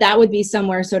 But that would be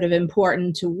somewhere sort of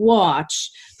important to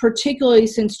watch, particularly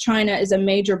since China is a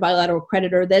major bilateral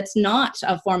creditor that's not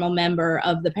a formal member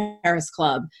of the Paris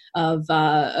Club of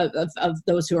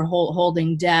those who are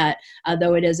holding debt,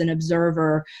 though it is an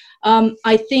observer.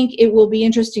 I think it will be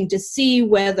interesting to see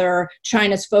whether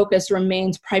China's focus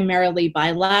remains primarily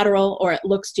bilateral or it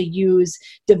looks to use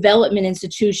development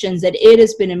institutions that it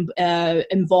has been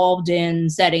involved in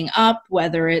setting up,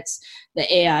 whether it's the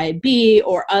AIB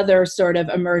or other sort of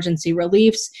emergency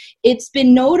reliefs. It's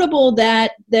been notable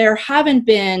that there haven't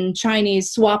been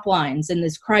Chinese swap lines in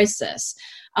this crisis.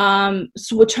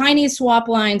 So Chinese swap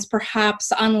lines,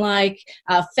 perhaps unlike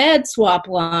Fed swap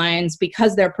lines,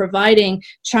 because they're providing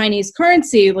Chinese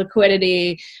currency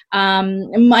liquidity,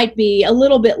 might be a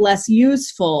little bit less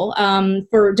useful.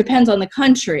 Depends on the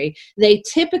country. They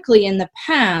typically in the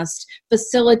past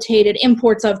facilitated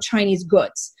imports of Chinese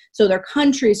goods. So there are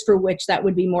countries for which that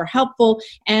would be more helpful.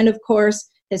 And of course,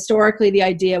 historically, the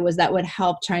idea was that would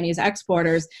help Chinese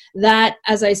exporters. That,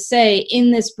 as I say,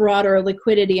 in this broader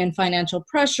liquidity and financial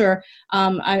pressure,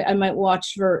 I might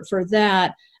watch for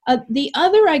that. The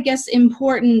other, I guess,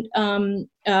 important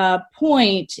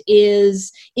point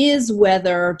is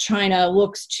whether China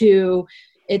looks to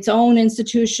its own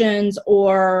institutions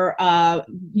or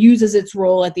uses its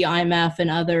role at the IMF and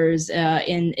others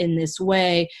in this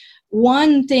way.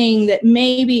 One thing that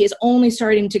maybe is only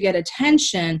starting to get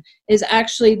attention is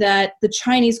actually that the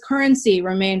Chinese currency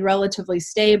remained relatively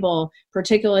stable,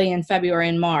 particularly in February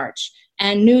and March.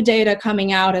 And new data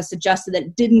coming out has suggested that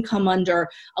it didn't come under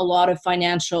a lot of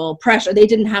financial pressure. They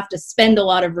didn't have to spend a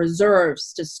lot of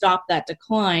reserves to stop that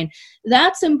decline.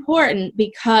 That's important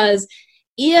because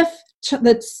if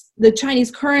the Chinese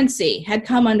currency had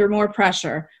come under more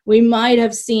pressure, we might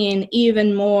have seen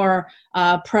even more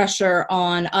pressure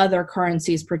on other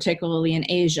currencies, particularly in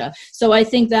Asia. So I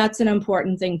think that's an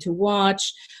important thing to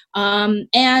watch.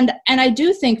 And I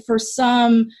do think for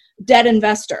some debt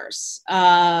investors,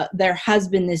 there has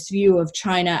been this view of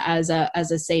China as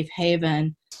a safe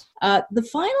haven. The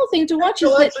final thing to watch is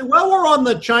that... While we're on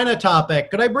the China topic,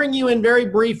 could I bring you in very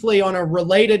briefly on a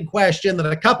related question that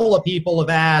a couple of people have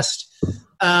asked,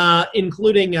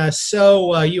 including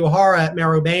Yuhara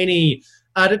Marubeni,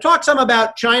 to talk some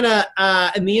about China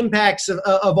and the impacts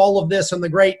of all of this on the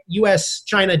great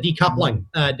U.S.-China decoupling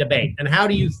debate. And how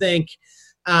do you think,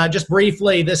 just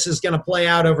briefly, this is going to play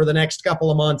out over the next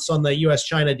couple of months on the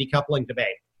U.S.-China decoupling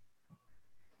debate?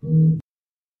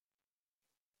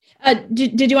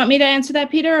 Did you want me to answer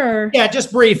that, Peter? Or? Yeah,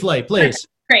 just briefly, please.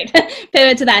 Great.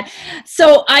 Pivot to that.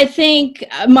 So I think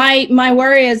my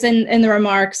worry is in the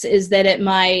remarks is that it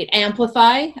might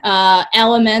amplify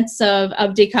elements of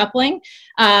decoupling.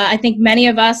 I think many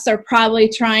of us are probably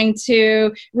trying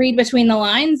to read between the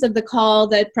lines of the call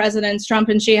that Presidents Trump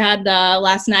and Xi had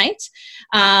last night,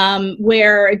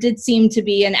 where it did seem to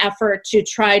be an effort to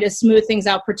try to smooth things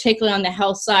out, particularly on the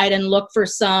health side, and look for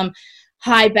some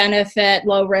high benefit,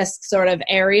 low risk sort of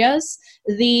areas.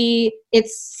 The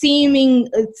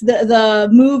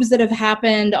moves that have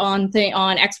happened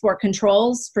on export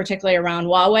controls, particularly around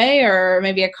Huawei, or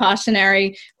maybe a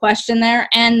cautionary question there.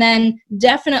 And then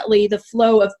definitely the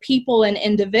flow of people and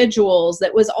individuals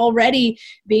that was already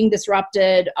being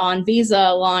disrupted on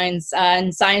visa lines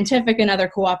and scientific and other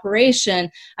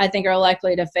cooperation, I think are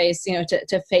likely to face,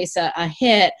 to face a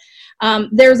hit.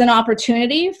 There's an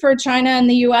opportunity for China and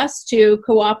the U.S. to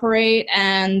cooperate,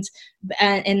 and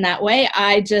in that way,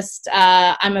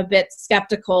 I'm a bit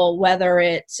skeptical whether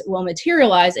it will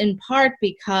materialize, in part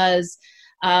because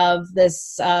of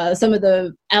this, some of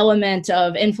the element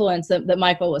of influence that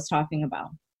Michael was talking about.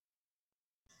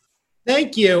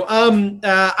 Thank you.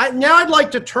 Now I'd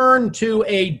like to turn to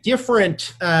a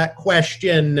different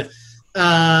question.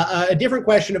 A different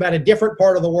question about a different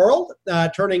part of the world,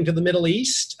 turning to the Middle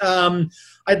East.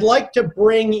 I'd like to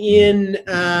bring in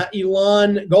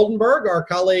Elina Goldenberg, our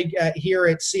colleague here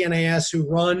at CNAS, who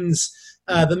runs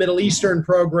the Middle Eastern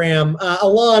program.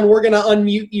 Elina, we're going to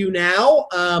unmute you now,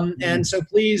 and so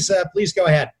please go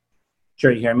ahead.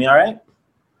 Sure, you hear me all right?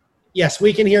 Yes,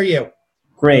 we can hear you.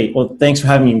 Great. Well, thanks for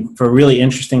having me for a really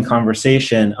interesting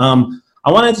conversation.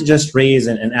 I wanted to just raise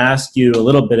and ask you a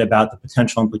little bit about the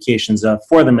potential implications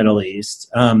for the Middle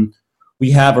East. We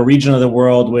have a region of the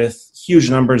world with huge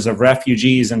numbers of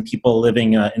refugees and people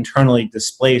living internally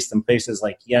displaced in places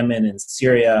like Yemen and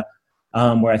Syria,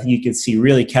 where I think you could see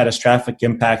really catastrophic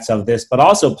impacts of this, but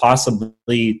also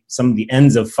possibly some of the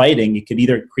ends of fighting. It could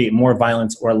either create more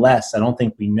violence or less. I don't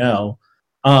think we know.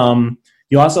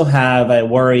 You also have, I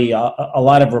worry, a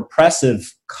lot of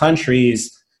repressive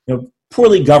countries,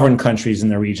 poorly governed countries in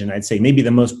the region. I'd say maybe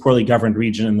the most poorly governed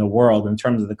region in the world in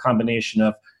terms of the combination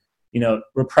of,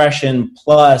 repression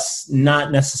plus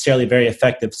not necessarily very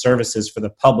effective services for the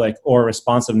public or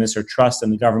responsiveness or trust in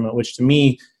the government, which to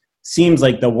me seems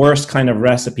like the worst kind of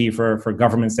recipe for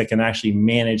governments that can actually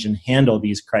manage and handle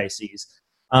these crises.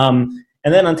 And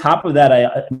then on top of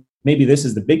that, maybe this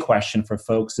is the big question for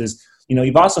folks is,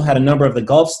 you've also had a number of the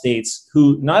Gulf states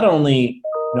who not only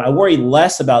I worry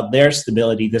less about their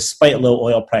stability despite low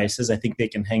oil prices. I think they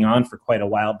can hang on for quite a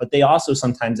while, but they also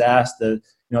sometimes ask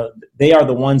they are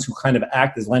the ones who kind of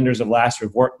act as lenders of last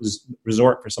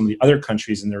resort for some of the other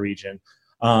countries in the region,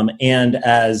 and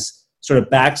as sort of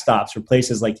backstops for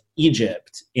places like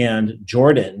Egypt and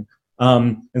Jordan.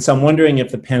 And so I'm wondering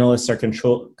if the panelists are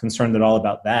concerned at all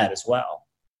about that as well.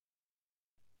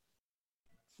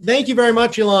 Thank you very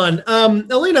much, Elina.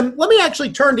 Elina, let me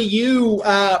actually turn to you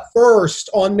first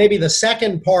on maybe the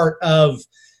second part of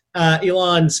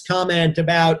Elina's comment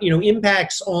about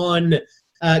impacts on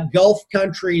Gulf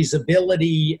countries'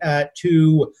 ability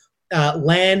to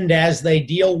lend as they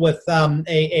deal with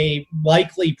a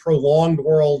likely prolonged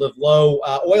world of low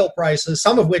oil prices,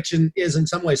 some of which is in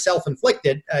some ways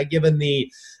self-inflicted given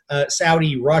the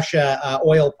Saudi-Russia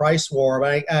oil price war.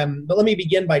 But let me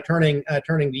begin by turning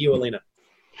to you, Elina.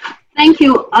 Thank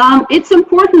you. It's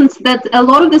important that a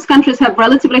lot of these countries have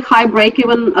relatively high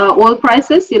break-even oil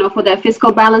prices, for their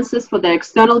fiscal balances, for their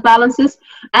external balances.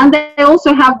 And they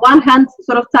also have one hand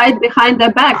sort of tied behind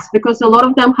their backs because a lot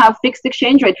of them have fixed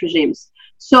exchange rate regimes.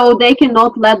 So they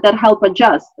cannot let that help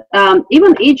adjust.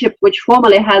 Even Egypt, which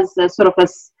formally has a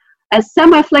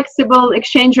semi-flexible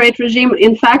exchange rate regime,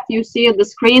 in fact, you see at the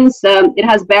screens, it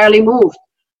has barely moved.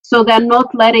 So they're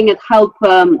not letting it help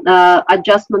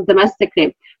adjustment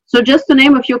domestically. So just to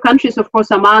name a few countries, of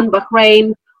course, Oman,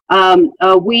 Bahrain,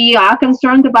 we are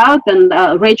concerned about,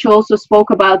 and Rachel also spoke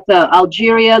about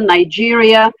Algeria,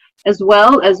 Nigeria, as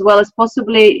well as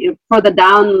possibly further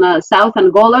down south,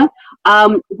 Angola.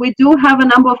 We do have a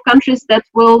number of countries that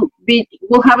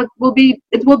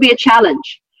it will be a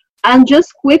challenge. And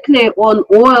just quickly on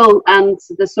oil and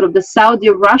the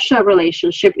Saudi-Russia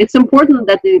relationship, it's important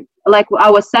that like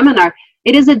our seminar,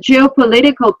 it is a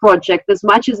geopolitical project as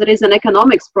much as it is an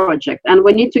economics project, and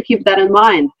we need to keep that in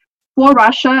mind for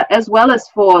Russia as well as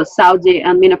for Saudi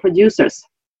and MENA producers.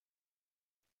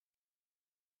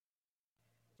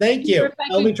 Thank you.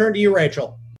 Let me turn to you,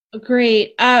 Rachel.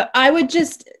 Great. I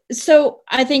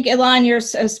think, Elina, you're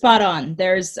spot on.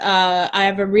 I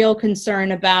have a real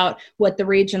concern about what the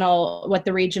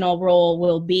regional role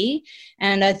will be.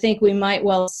 And I think we might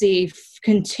well see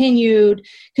continued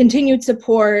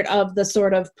support of the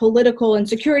sort of political and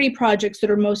security projects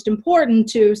that are most important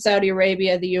to Saudi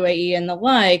Arabia, the UAE, and the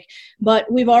like.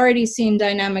 But we've already seen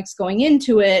dynamics going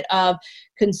into it of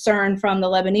concern from the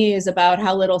Lebanese about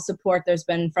how little support there's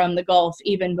been from the Gulf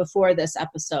even before this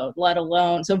episode, let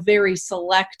alone, so very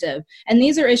selective. And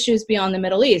these are issues beyond the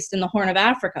Middle East, in the Horn of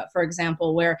Africa, for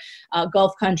example, where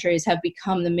Gulf countries have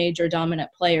become the major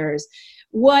dominant players.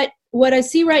 What I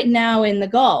see right now in the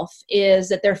Gulf is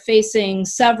that they're facing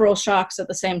several shocks at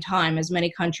the same time, as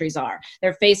many countries are.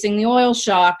 They're facing the oil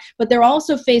shock, but they're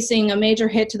also facing a major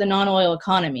hit to the non-oil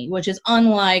economy, which is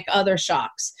unlike other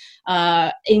shocks.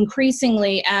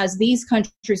 Increasingly, as these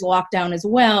countries lock down as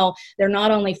well, they're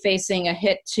not only facing a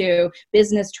hit to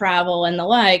business travel and the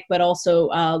like, but also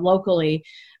locally.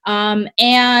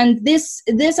 And this,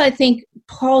 I think,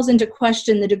 calls into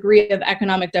question the degree of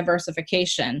economic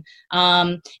diversification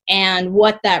and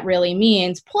what that really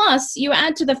means. Plus, you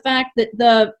add to the fact that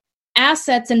the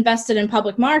assets invested in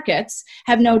public markets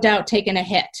have no doubt taken a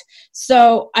hit.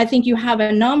 So I think you have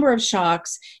a number of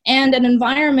shocks and an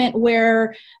environment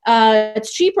where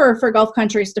it's cheaper for Gulf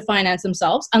countries to finance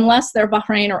themselves, unless they're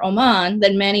Bahrain or Oman,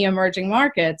 than many emerging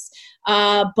markets.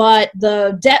 But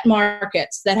the debt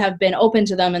markets that have been open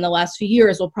to them in the last few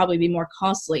years will probably be more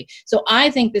costly. So I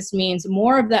think this means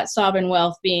more of that sovereign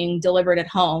wealth being delivered at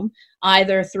home,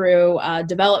 either through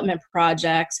development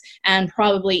projects, and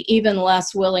probably even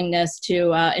less willingness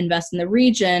to invest in the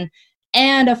region,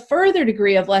 and a further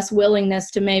degree of less willingness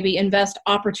to maybe invest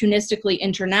opportunistically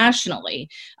internationally,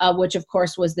 which of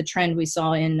course was the trend we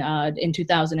saw in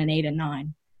 2008 and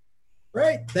 9.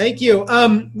 Great, thank you.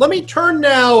 Let me turn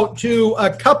now to a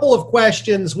couple of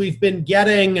questions we've been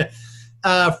getting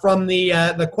from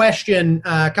the question,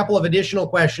 a couple of additional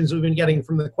questions we've been getting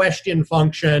from the question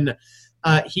function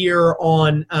here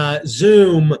on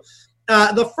Zoom.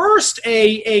 The first,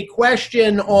 a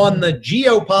question on the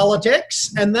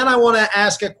geopolitics, and then I want to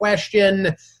ask a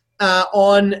question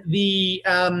on the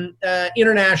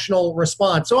international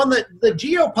response. So on the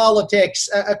geopolitics,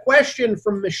 a question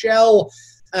from Michelle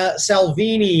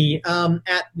Salvini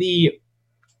at the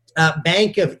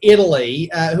Bank of Italy,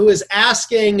 who is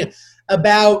asking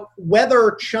about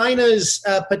whether China's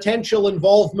potential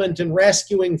involvement in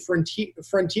rescuing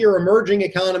frontier emerging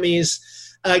economies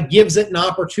gives it an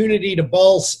opportunity to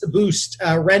boost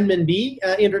renminbi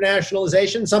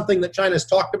internationalization, something that China's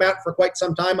talked about for quite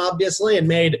some time, obviously, and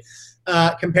made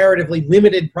comparatively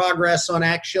limited progress on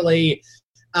actually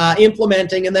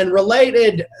implementing. And then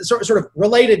related, sort of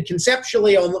related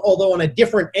conceptually, although on a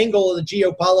different angle of the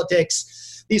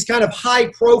geopolitics, these kind of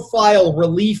high-profile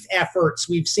relief efforts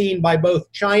we've seen by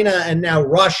both China and now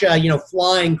Russia,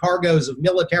 flying cargoes of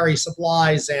military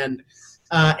supplies and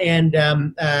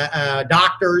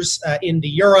doctors into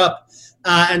Europe,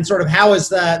 and sort of how is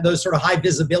those sort of high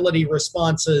visibility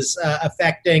responses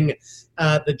affecting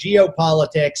the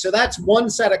geopolitics. So that's one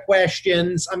set of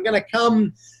questions. I'm going to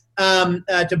come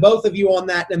to both of you on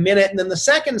that in a minute. And then the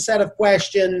second set of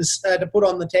questions to put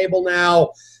on the table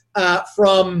now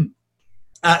from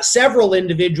several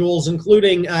individuals,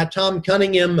 including Tom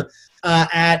Cunningham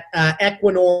at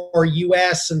Equinor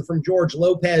US, and from George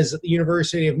Lopez at the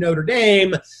University of Notre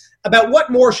Dame, about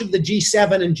what more should the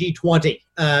G7 and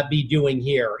G20 be doing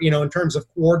here, in terms of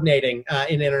coordinating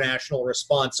an international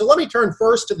response. So let me turn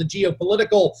first to the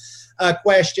geopolitical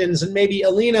questions, and maybe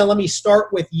Elina, let me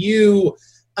start with you.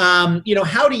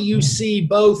 How do you see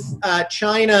both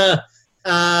China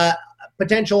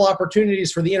potential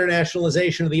opportunities for the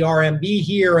internationalization of the RMB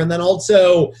here, and then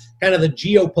also kind of the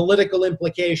geopolitical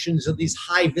implications of these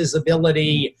high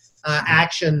visibility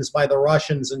actions by the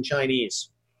Russians and Chinese?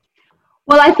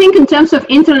 Well, I think in terms of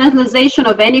internationalization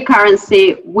of any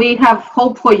currency, we have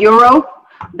hope for euro.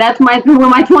 That we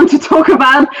might want to talk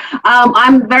about.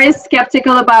 I'm very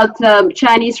skeptical about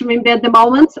Chinese renminbi at the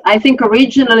moment. I think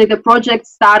originally the project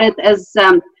started as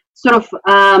sort of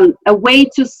a way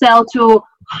to sell to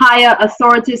higher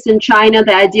authorities in China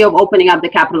the idea of opening up the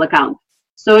capital account.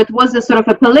 So it was a sort of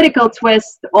a political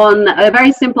twist on a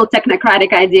very simple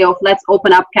technocratic idea of let's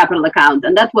open up capital account.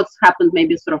 And that's what's happened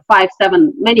maybe sort of 5,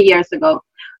 7, many years ago.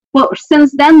 Well,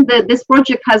 since then, this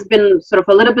project has been sort of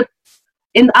a little bit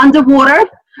underwater.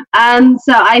 And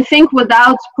I think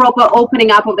without proper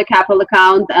opening up of the capital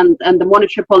account and the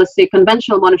monetary policy,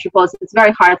 conventional monetary policy, it's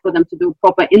very hard for them to do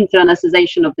proper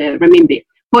internationalization of the renminbi.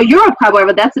 For Europe,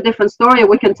 however, that's a different story.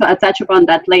 We can touch upon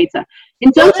that later.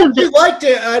 In terms of I'd like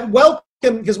to welcome,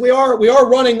 because we are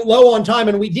running low on time,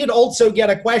 and we did also get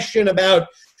a question about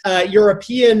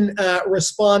European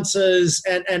responses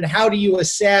and how do you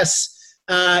assess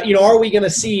are we going to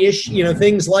see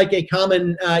things like a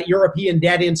common European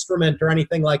debt instrument or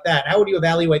anything like that? How would you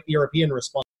evaluate the European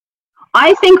response?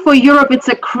 I think for Europe, it's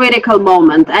a critical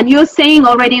moment. And you're saying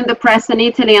already in the press in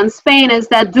Italy and Spain is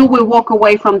that do we walk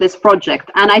away from this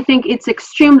project? And I think it's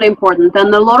extremely important.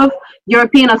 And a lot of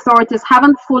European authorities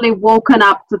haven't fully woken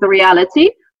up to the reality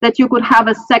that you could have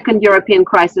a second European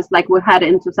crisis like we had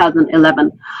in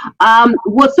 2011.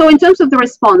 So in terms of the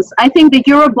response, I think the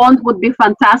Eurobond would be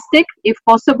fantastic if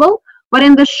possible. But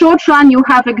in the short run, you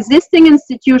have existing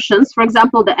institutions, for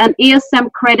example, an ESM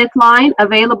credit line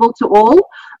available to all,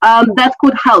 that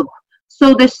could help.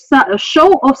 So the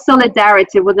show of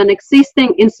solidarity with an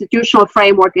existing institutional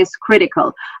framework is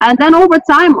critical. And then over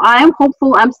time, I am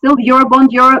hopeful. I'm still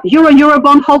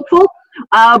Eurobond hopeful,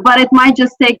 but it might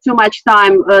just take too much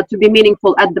time to be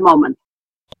meaningful at the moment.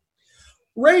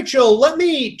 Rachel, let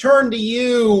me turn to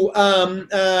you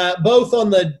both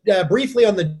on briefly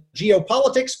on the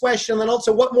geopolitics question, and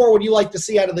also what more would you like to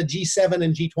see out of the G7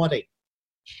 and G20?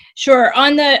 Sure.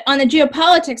 On the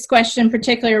geopolitics question,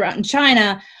 particularly around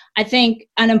China, I think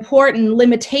an important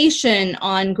limitation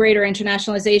on greater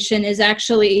internationalization is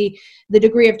actually the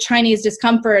degree of Chinese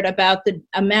discomfort about the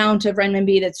amount of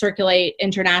renminbi that circulate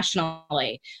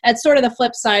internationally. That's sort of the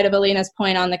flip side of Elina's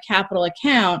point on the capital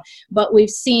account, but we've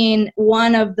seen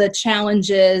one of the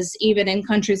challenges even in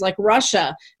countries like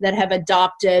Russia that have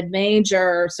adopted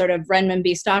major sort of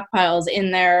renminbi stockpiles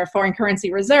in their foreign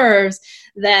currency reserves,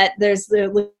 that there's the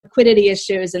liquidity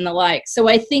issues and the like. So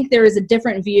I think there is a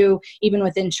different view even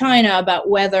within China about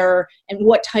whether and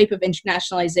what type of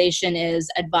internationalization is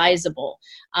advisable.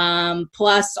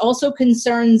 Plus also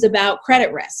concerns about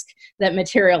credit risk that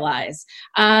materialize.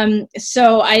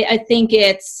 So I think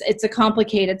it's a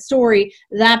complicated story.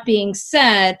 That being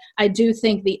said, I do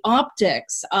think the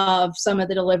optics of some of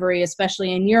the delivery,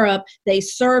 especially in Europe, they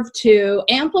serve to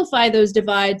amplify those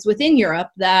divides within Europe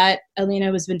that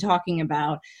Elina has been talking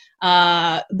about.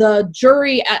 The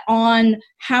jury on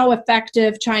how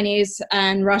effective Chinese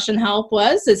and Russian help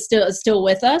is still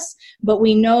with us, but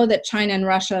we know that China and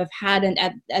Russia have had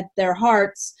at their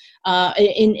hearts,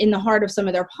 in the heart of some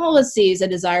of their policies, a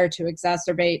desire to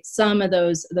exacerbate some of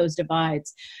those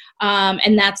divides,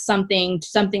 and that's something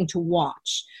to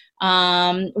watch.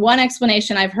 One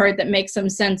explanation I've heard that makes some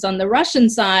sense on the Russian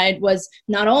side was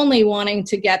not only wanting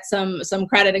to get some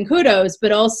credit and kudos,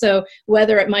 but also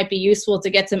whether it might be useful to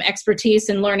get some expertise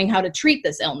in learning how to treat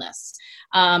this illness.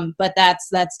 But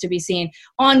that's to be seen.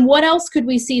 On what else could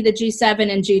we see the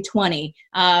G7 and G20?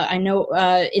 I know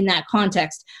in that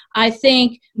context, I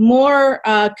think more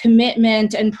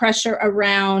commitment and pressure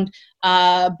around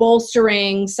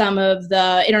bolstering some of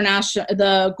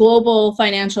the global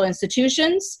financial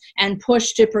institutions and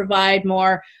push to provide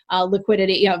more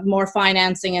liquidity, more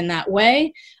financing in that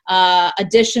way.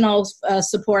 Additional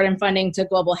support and funding to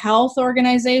global health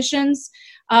organizations.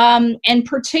 And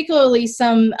particularly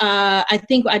I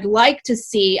think I'd like to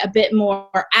see a bit more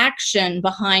action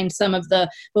behind some of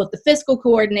both the fiscal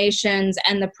coordinations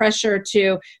and the pressure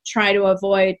to try to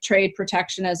avoid trade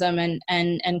protectionism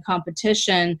and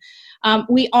competition.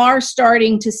 We are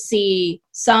starting to see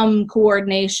some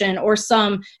coordination or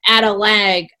some at a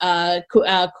lag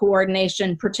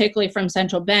coordination, particularly from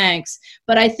central banks.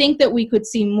 But I think that we could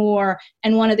see more,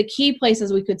 and one of the key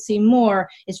places we could see more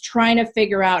is trying to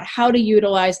figure out how to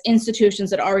utilize institutions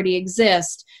that already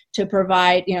exist to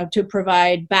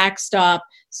provide backstop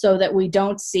so that we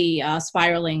don't see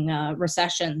spiraling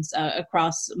recessions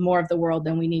across more of the world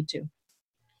than we need to.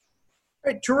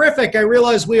 Right, terrific. I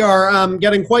realize we are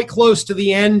getting quite close to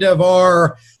the end of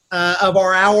our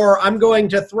hour. I'm going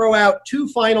to throw out two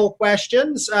final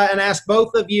questions and ask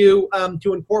both of you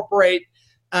to incorporate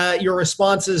your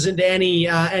responses into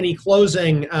any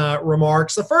closing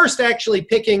remarks. The first, actually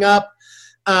picking up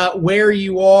where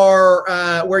you,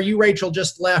 Rachel,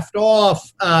 just left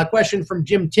off. Question from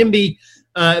Jim Timby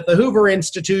at the Hoover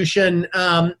Institution.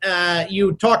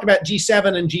 You talked about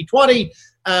G7 and G20.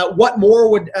 What more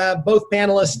would both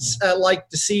panelists like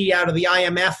to see out of the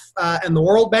IMF and the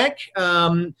World Bank?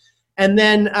 And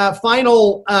then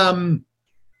final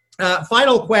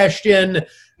question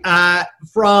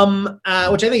from,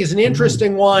 which I think is an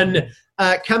interesting one,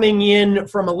 coming in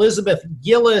from Elizabeth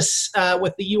Gillis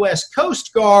with the U.S.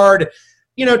 Coast Guard,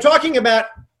 talking about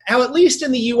how, at least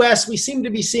in the U.S., we seem to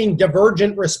be seeing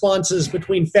divergent responses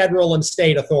between federal and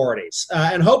state authorities.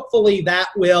 And hopefully that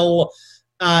will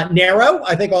narrow.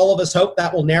 I think all of us hope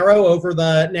that will narrow over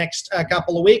the next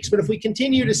couple of weeks. But if we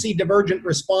continue to see divergent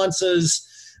responses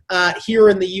here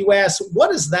in the U.S.,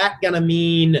 what is that going to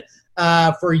mean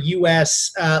for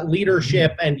U.S.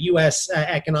 Leadership and U.S.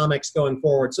 economics going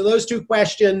forward? So those two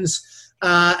questions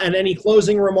and any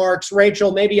closing remarks.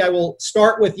 Rachel, maybe I will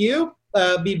start with you,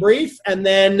 be brief, and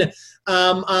then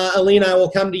Elina, I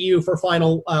will come to you for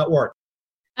final word.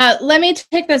 Let me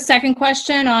take the second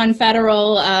question on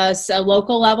federal,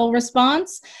 local level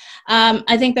response.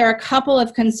 I think there are a couple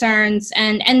of concerns,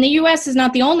 and the U.S. is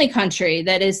not the only country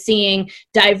that is seeing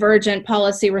divergent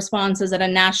policy responses at a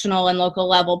national and local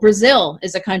level. Brazil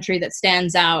is a country that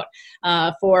stands out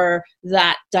for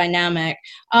that dynamic.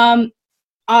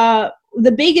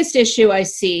 The biggest issue I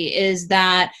see is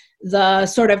that the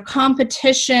sort of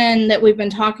competition that we've been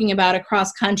talking about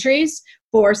across countries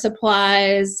for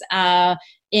supplies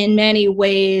in many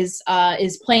ways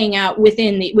is playing out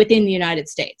within the United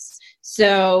States.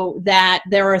 So that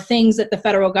there are things that the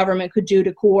federal government could do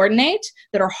to coordinate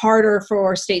that are harder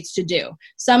for states to do.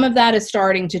 Some of that is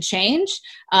starting to change,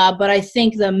 but I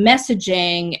think the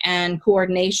messaging and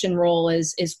coordination role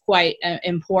is quite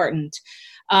important.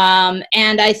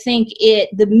 And I think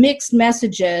the mixed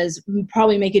messages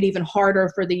probably make it even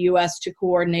harder for the U.S. to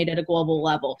coordinate at a global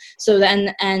level. So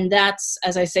then, and that's,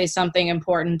 as I say, something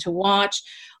important to watch.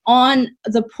 On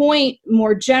the point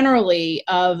more generally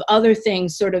of other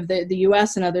things sort of the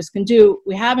U.S. and others can do,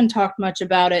 we haven't talked much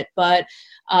about it, but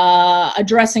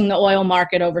addressing the oil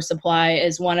market oversupply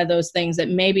is one of those things that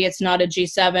maybe it's not a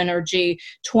G7 or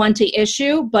G20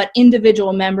 issue, but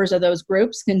individual members of those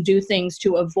groups can do things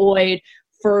to avoid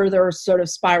further sort of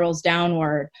spirals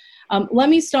downward. Let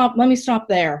me stop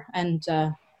there. And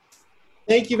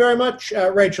thank you very much,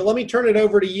 Rachel. Let me turn it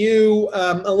over to you,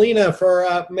 Elina,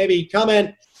 for maybe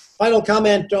final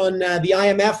comment on the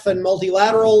IMF and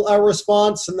multilateral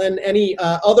response, and then any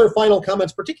other final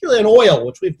comments, particularly on oil,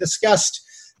 which we've discussed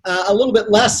a little bit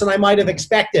less than I might have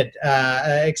expected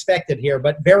here,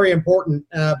 but very important,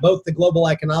 both to global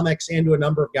economics and to a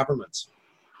number of governments.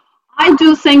 I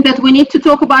do think that we need to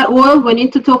talk about oil. We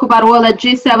need to talk about oil at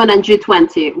G7 and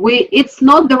G20. It's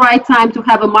not the right time to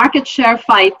have a market share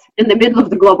fight in the middle of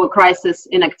the global crisis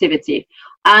inactivity.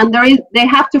 And they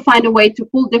have to find a way to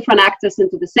pull different actors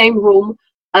into the same room,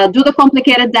 do the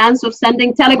complicated dance of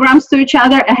sending telegrams to each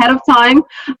other ahead of time.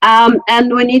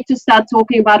 And we need to start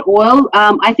talking about oil.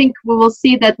 I think we will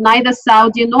see that neither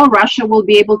Saudi nor Russia will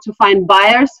be able to find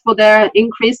buyers for their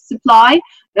increased supply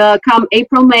come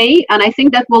April, May. And I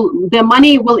think that the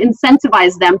money will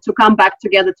incentivize them to come back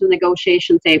together to the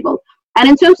negotiation table. And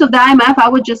in terms of the IMF, I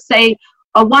would just say,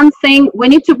 one thing, we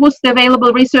need to boost the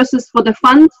available resources for the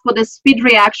fund for the speed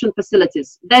reaction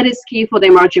facilities. That is key for the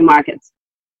emerging markets.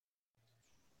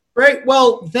 Great.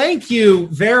 Well, thank you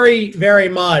very, very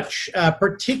much,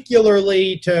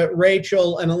 particularly to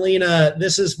Rachel and Elina.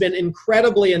 This has been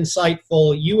incredibly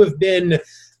insightful. You have been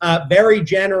very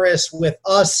generous with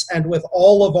us and with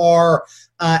all of our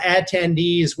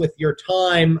attendees with your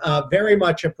time. Very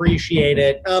much appreciate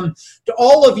it. To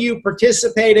all of you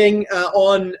participating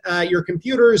on your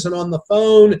computers and on the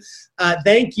phone,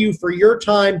 thank you for your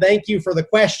time. Thank you for the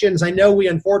questions. I know we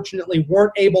unfortunately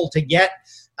weren't able to get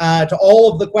to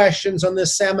all of the questions on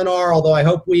this seminar, although I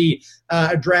hope we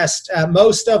addressed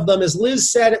most of them. As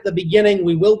Liz said at the beginning,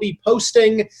 we will be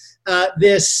posting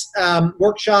this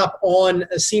workshop on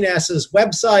CNAS's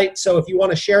website. So if you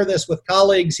want to share this with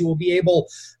colleagues, you will be able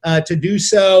to do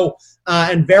so,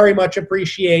 and very much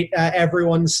appreciate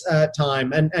everyone's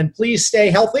time. And please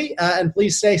stay healthy and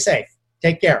please stay safe.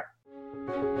 Take care.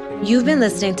 You've been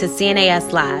listening to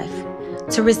CNAS Live.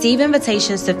 To receive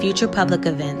invitations to future public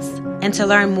events and to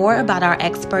learn more about our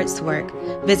experts' work,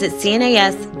 visit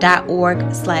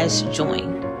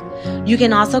cnas.org/join. You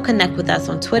can also connect with us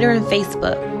on Twitter and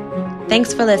Facebook.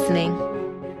 Thanks for listening.